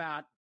talk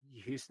about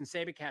Houston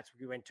Sabercats,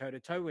 we went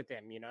toe-to-toe with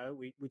them.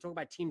 We talk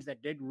about teams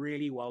that did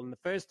really well in the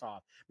first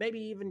half, maybe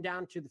even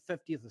down to the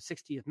 50th or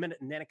 60th minute,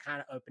 and then it kind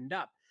of opened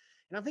up.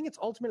 And I think it's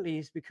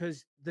ultimately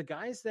because the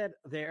guys that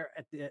they're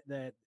at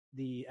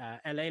the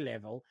LA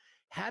level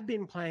have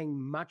been playing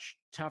much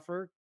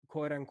tougher,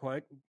 quote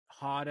unquote,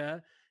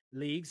 harder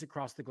leagues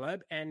across the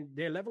globe, and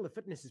their level of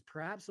fitness is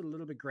perhaps a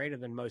little bit greater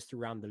than most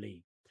around the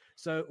league.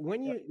 So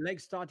when your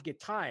legs start to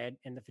get tired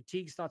and the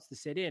fatigue starts to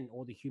set in,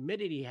 or the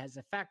humidity has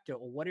a factor,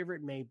 or whatever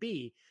it may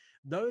be,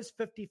 those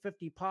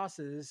 50-50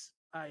 passes,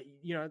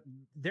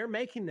 they're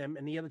making them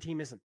and the other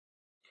team isn't.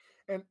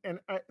 And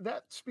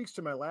that speaks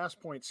to my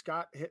last point.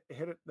 Scott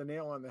hit the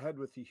nail on the head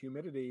with the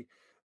humidity.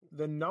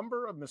 The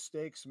number of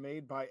mistakes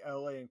made by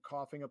LA in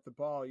coughing up the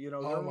ball, they're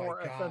a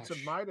more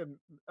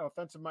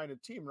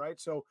offensive-minded team, right?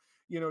 So,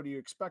 do you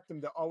expect them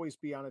to always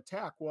be on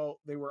attack? Well,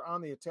 they were on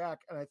the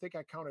attack, and I think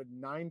I counted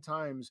 9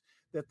 times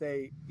that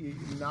they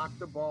knocked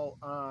the ball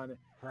on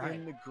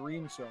in the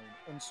green zone.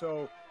 And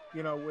so,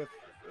 with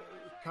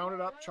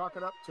chalk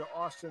it up to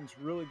Austin's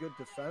really good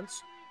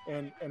defense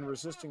and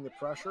resisting the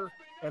pressure,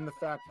 and the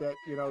fact that,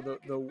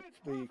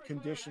 the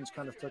conditions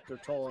kind of took their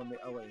toll on the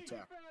LA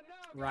attack.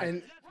 Right.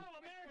 And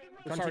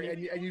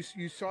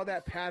you saw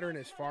that pattern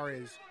as far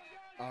as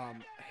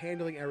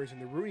handling errors in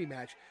the Rooney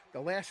match.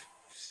 The last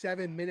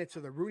 7 minutes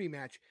of the Rooney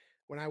match,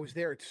 when I was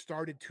there, it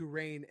started to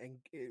rain, and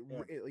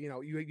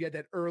you had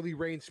that early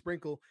rain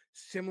sprinkle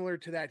similar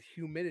to that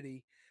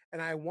humidity.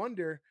 And I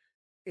wonder,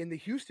 in the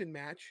Houston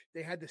match,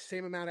 they had the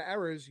same amount of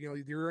errors.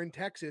 You're in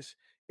Texas.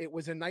 It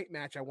was a night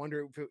match. I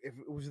wonder if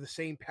it was the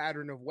same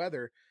pattern of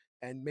weather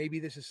And maybe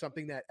this is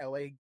something that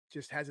LA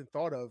just hasn't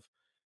thought of.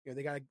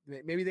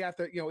 Maybe they have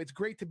to, it's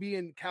great to be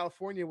in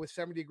California with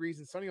 70 degrees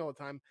and sunny all the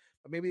time,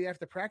 but maybe they have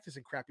to practice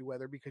in crappy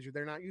weather because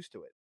they're not used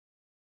to it.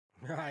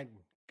 Right.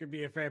 Could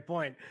be a fair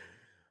point.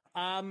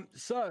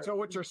 So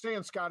what you're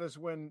saying, Scott, is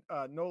when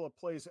NOLA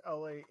plays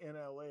LA in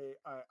LA,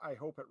 I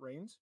hope it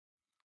rains.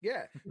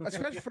 Yeah,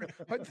 especially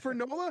for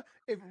NOLA,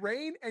 if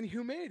rain and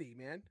humidity,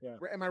 man. Yeah.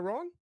 Am I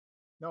wrong?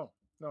 No,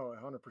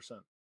 100%.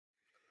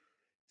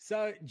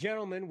 So,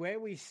 gentlemen, where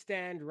we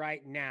stand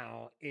right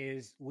now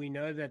is we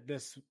know that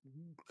this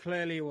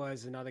clearly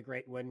was another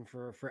great win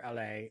for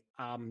LA.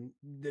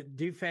 The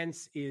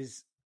defense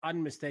is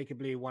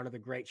unmistakably one of the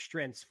great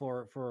strengths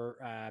for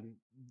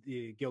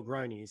the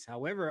Gilgronis.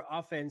 However,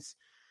 offense,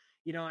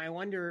 I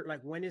wonder,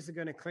 like, when is it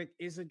going to click?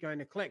 Is it going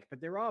to click?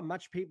 But there are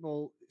much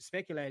people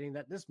speculating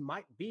that this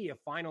might be a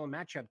final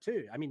matchup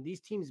too. I mean, these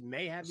teams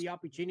may have the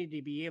opportunity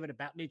to be able to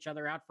battle each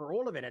other out for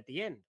all of it at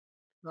the end.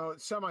 No,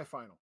 it's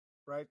semifinal.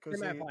 Right, because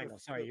semifinal.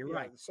 Sorry, you're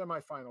right. The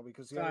semifinal,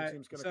 because the other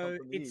team's going to come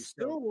from the East. It's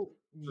still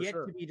yet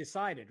to be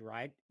decided,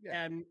 right?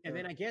 Yeah. And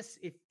then I guess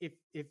if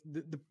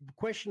the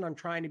question I'm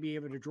trying to be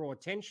able to draw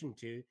attention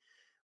to,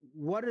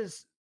 what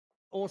does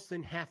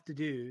Austin have to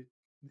do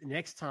the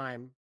next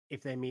time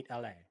if they meet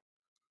LA?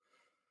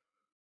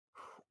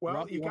 Well,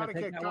 Rob, you got to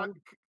get.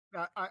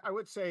 I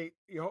would say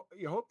you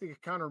hope to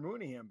get Connor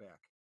Mooneyham back.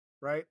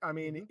 Right. I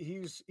mean,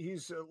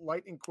 he's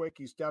lightning quick.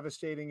 He's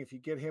devastating. If you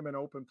get him in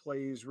open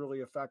play, he's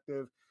really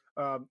effective.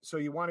 So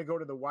you want to go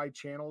to the wide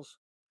channels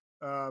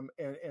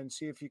and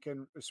see if you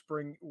can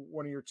spring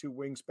one of your two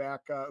wings back.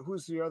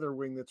 Who's the other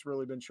wing that's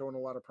really been showing a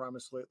lot of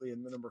promise lately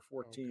in the number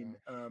 14?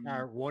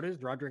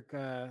 Waters, Roderick.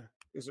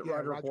 Is it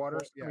Roderick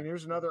Waters? Yeah. I mean,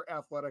 here's another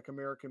athletic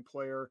American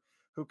player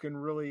who can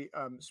really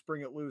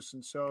spring it loose.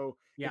 And so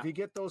if you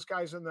get those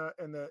guys in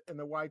the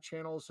wide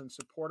channels and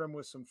support them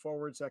with some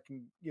forwards that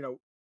can,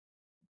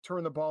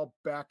 turn the ball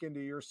back into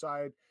your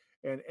side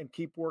and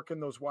keep working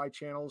those wide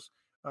channels,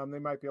 they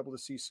might be able to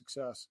see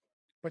success.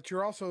 But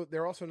they're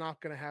also not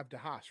going to have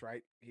DeHaas,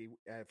 right? He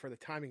for the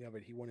timing of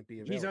it, he wouldn't be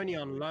available. He's only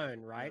on loan,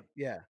 right?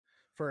 Yeah,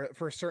 for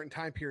a certain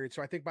time period.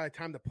 So I think by the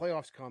time the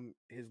playoffs come,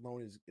 his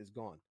loan is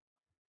gone.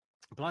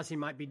 Plus, he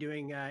might be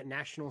doing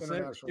national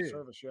service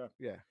too.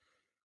 Yeah.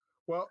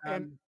 Well,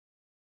 and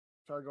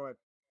sorry, go ahead.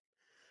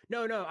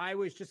 No, I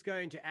was just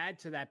going to add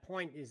to that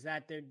point is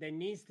that there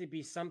needs to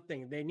be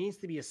something. There needs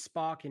to be a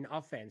spark in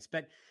offense.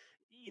 But,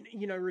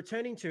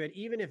 returning to it,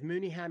 even if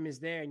Mooneyham is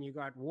there and you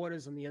got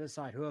Waters on the other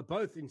side, who are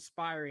both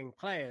inspiring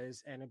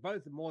players and are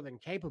both more than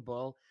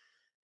capable,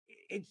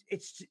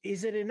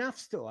 is it enough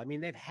still? I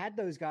mean, they've had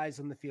those guys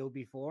on the field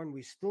before, and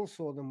we still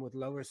saw them with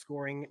lower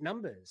scoring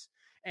numbers.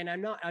 And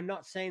I'm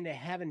not saying they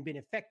haven't been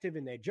effective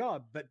in their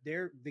job, but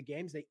the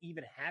games they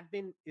even have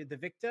been the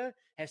victor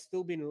has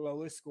still been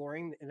lower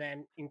scoring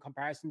than in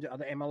comparison to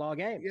other MLR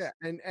games. Yeah,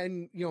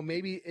 and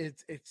maybe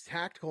it's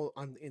tactical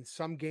in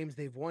some games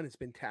they've won. It's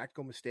been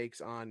tactical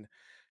mistakes on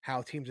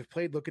how teams have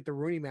played. Look at the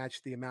Rooney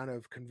match, the amount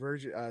of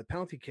conversion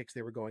penalty kicks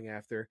they were going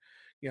after.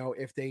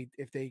 If they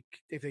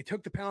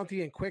took the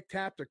penalty and quick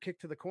tapped or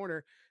kicked to the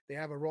corner, they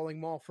have a rolling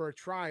maul for a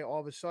try.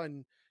 All of a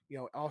sudden,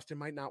 Austin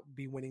might not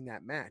be winning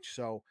that match.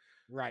 So,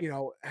 right.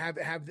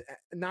 Have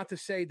not to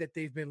say that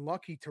they've been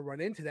lucky to run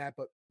into that,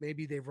 but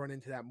maybe they've run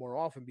into that more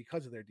often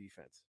because of their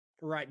defense.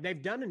 Right.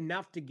 They've done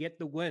enough to get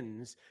the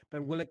wins,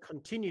 but will it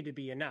continue to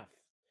be enough?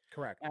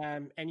 Correct.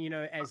 And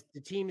as the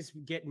teams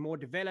get more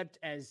developed,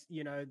 as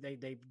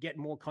they get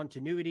more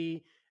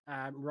continuity.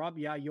 Rob,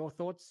 your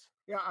thoughts?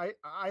 Yeah,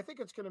 I think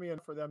it's going to be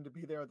enough for them to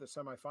be there at the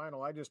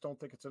semifinal. I just don't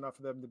think it's enough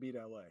for them to beat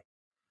LA.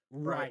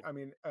 Right. I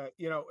mean,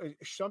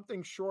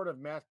 something short of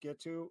Matt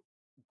Gittu,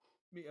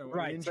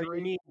 right. Injury. So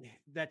you need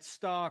that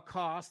star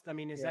cast. I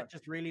mean, is that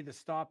just really the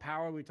star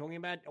power we're talking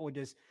about, or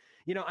does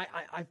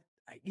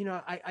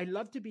I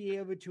love to be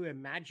able to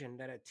imagine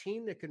that a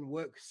team that can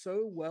work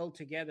so well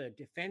together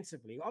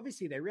defensively,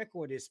 obviously their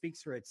record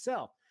speaks for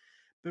itself,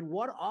 but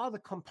what are the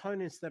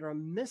components that are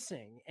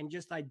missing, and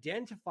just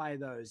identify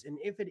those. And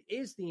if it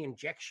is the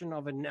injection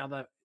of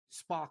another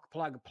spark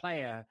plug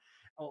player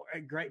or a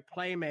great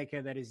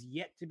playmaker that is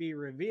yet to be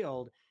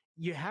revealed,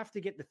 you have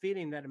to get the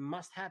feeling that it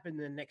must happen in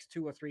the next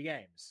 2 or 3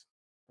 games,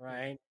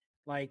 right?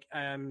 Like,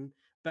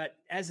 but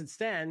as it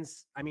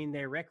stands, I mean,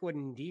 their record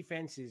in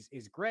defense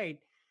is great.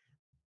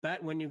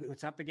 But when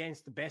it's up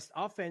against the best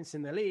offense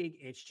in the league,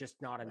 it's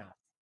just not enough.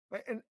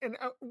 And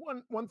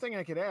one thing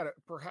I could add,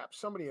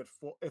 perhaps somebody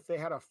if they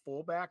had a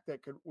fullback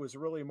that was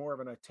really more of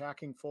an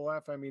attacking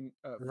fullback. I mean,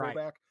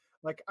 fullback.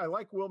 Like, I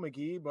like Will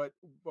McGee, but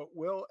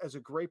Will as a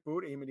great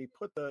boot aim, and he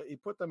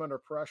put them under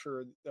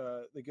pressure.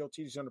 The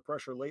Giltides under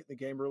pressure late in the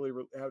game. Really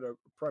had a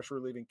pressure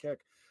relieving kick,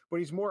 but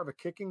he's more of a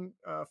kicking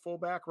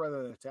fullback rather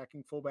than an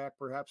attacking fullback.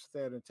 Perhaps if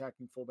they had an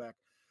attacking fullback,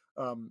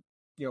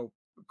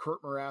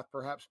 Kurt Marath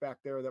perhaps back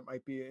there that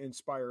might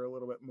inspire a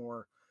little bit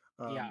more.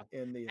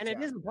 In the attack. And it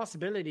is a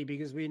possibility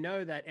because we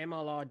know that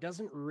MLR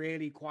doesn't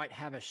really quite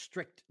have a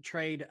strict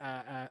trade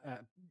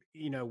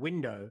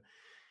window.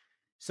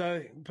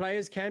 So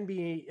players can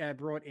be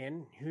brought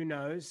in. Who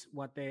knows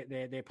what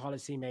their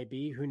policy may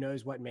be? Who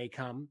knows what may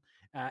come?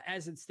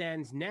 As it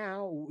stands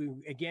now, we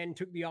again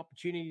took the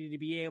opportunity to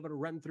be able to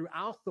run through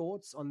our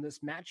thoughts on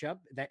this matchup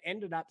that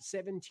ended up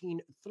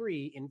 17-3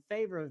 in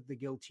favor of the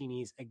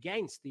Giltinis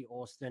against the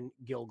Austin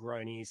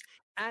Gilgronis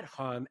at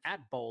home at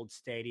Bold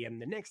Stadium.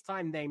 The next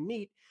time they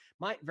meet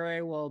might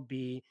very well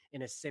be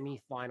in a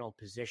semi-final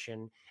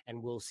position,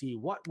 and we'll see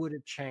what would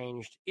have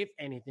changed, if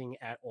anything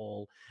at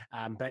all.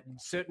 But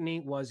certainly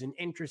was an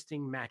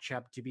interesting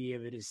matchup to be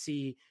able to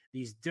see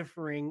these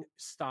differing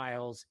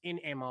styles in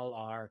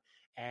MLR.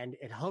 And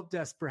it helped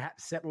us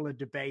perhaps settle a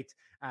debate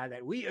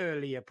that we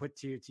earlier put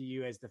to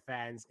you as the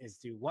fans as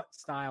to what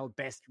style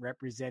best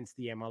represents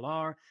the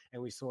MLR.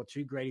 And we saw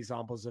two great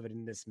examples of it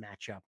in this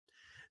matchup.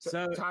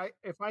 So, Ty,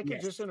 if I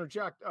could just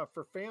interject,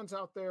 for fans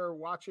out there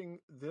watching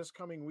this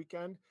coming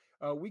weekend,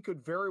 we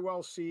could very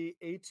well see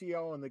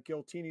ATL and the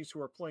Giltinis who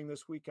are playing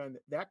this weekend.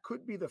 That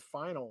could be the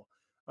final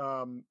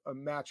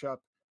matchup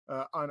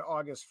on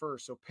August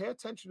 1st. So pay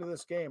attention to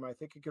this game. I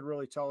think it could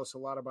really tell us a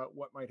lot about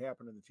what might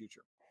happen in the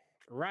future.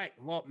 Right.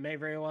 Well, may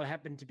very well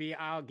happen to be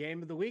our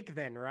game of the week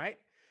then, right?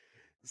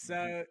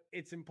 So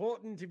it's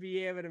important to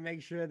be able to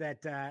make sure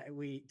that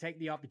we take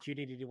the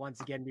opportunity to,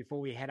 once again, before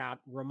we head out,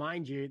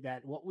 remind you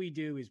that what we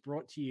do is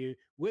brought to you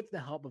with the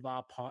help of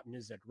our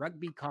partners at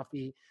Rugby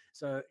Coffee.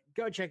 So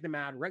go check them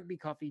out,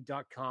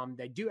 rugbycoffee.com.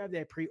 They do have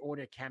their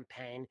pre-order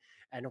campaign.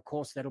 And of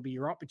course, that'll be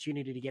your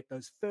opportunity to get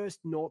those first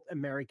North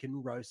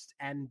American roasts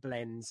and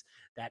blends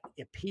that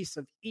a piece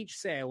of each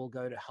sale will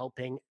go to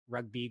helping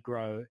rugby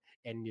grow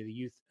and the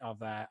youth of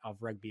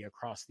rugby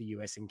across the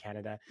US and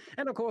Canada.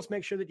 And of course,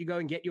 make sure that you go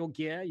and get your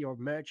gear, your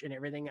merch, and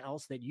everything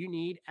else that you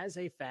need as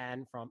a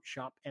fan from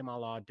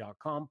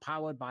shopmlr.com,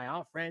 powered by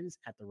our friends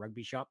at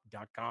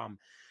therugbyshop.com.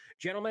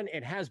 Gentlemen,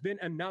 it has been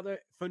another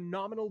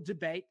phenomenal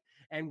debate,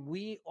 and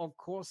we, of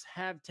course,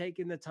 have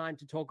taken the time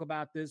to talk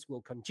about this.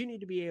 We'll continue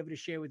to be able to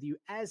share with you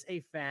as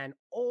a fan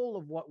all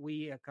of what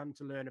we have come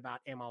to learn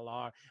about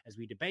MLR as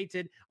we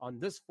debated on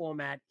this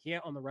format here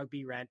on the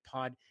Rugby Rant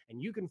Pod.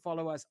 And you can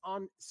follow us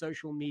on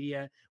social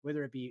media,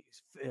 whether it be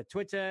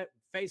Twitter,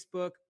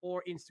 Facebook,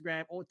 or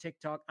Instagram, or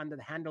TikTok under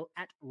the handle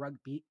at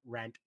Rugby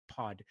Rant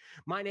Pod.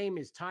 My name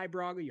is Ty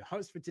Braga, your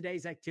host for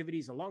today's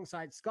activities,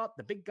 alongside Scott,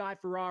 the big guy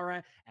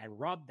Ferrara, and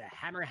Rob, the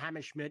Hammer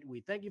Hammerschmidt.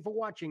 We thank you for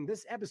watching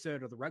this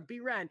episode of the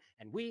Rugby Rant,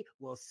 and we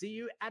will see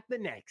you at the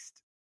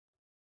next.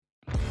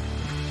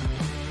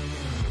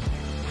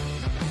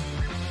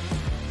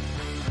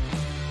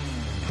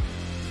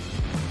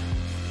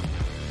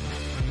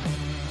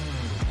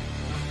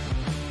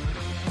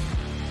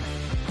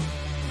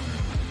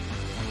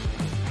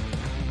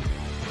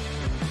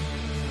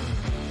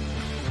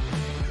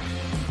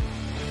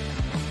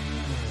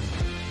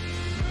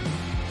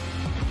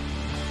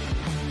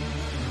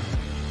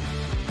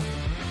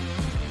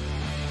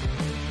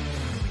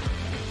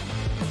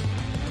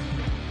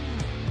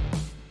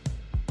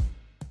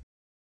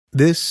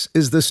 This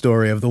is the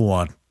story of the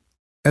one.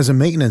 As a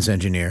maintenance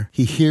engineer,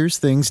 he hears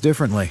things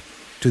differently.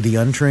 To the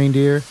untrained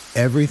ear,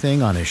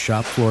 everything on his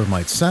shop floor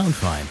might sound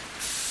fine,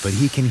 but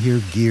he can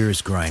hear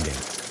gears grinding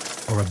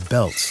or a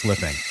belt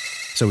slipping.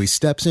 So he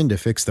steps in to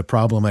fix the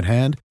problem at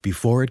hand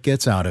before it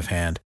gets out of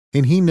hand.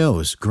 And he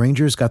knows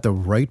Grainger's got the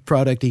right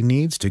product he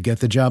needs to get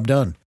the job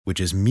done, which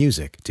is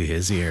music to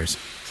his ears.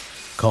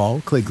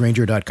 Call, click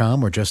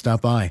Grainger.com, or just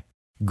stop by.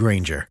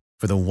 Grainger,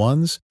 for the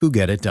ones who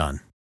get it done.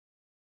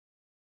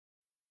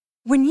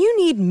 When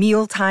you need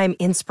mealtime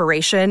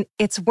inspiration,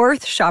 it's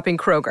worth shopping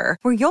Kroger,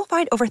 where you'll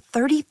find over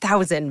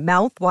 30,000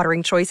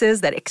 mouth-watering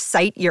choices that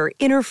excite your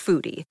inner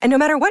foodie. And no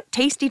matter what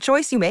tasty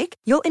choice you make,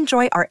 you'll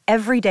enjoy our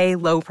everyday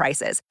low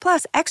prices,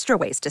 plus extra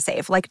ways to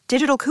save, like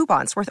digital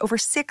coupons worth over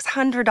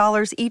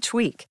 $600 each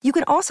week. You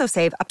can also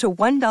save up to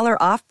 $1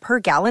 off per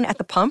gallon at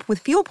the pump with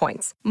fuel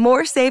points.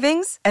 More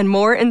savings and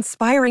more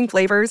inspiring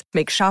flavors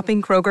make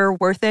shopping Kroger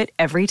worth it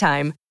every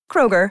time.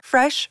 Kroger,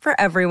 fresh for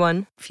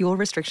everyone. Fuel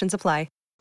restrictions apply.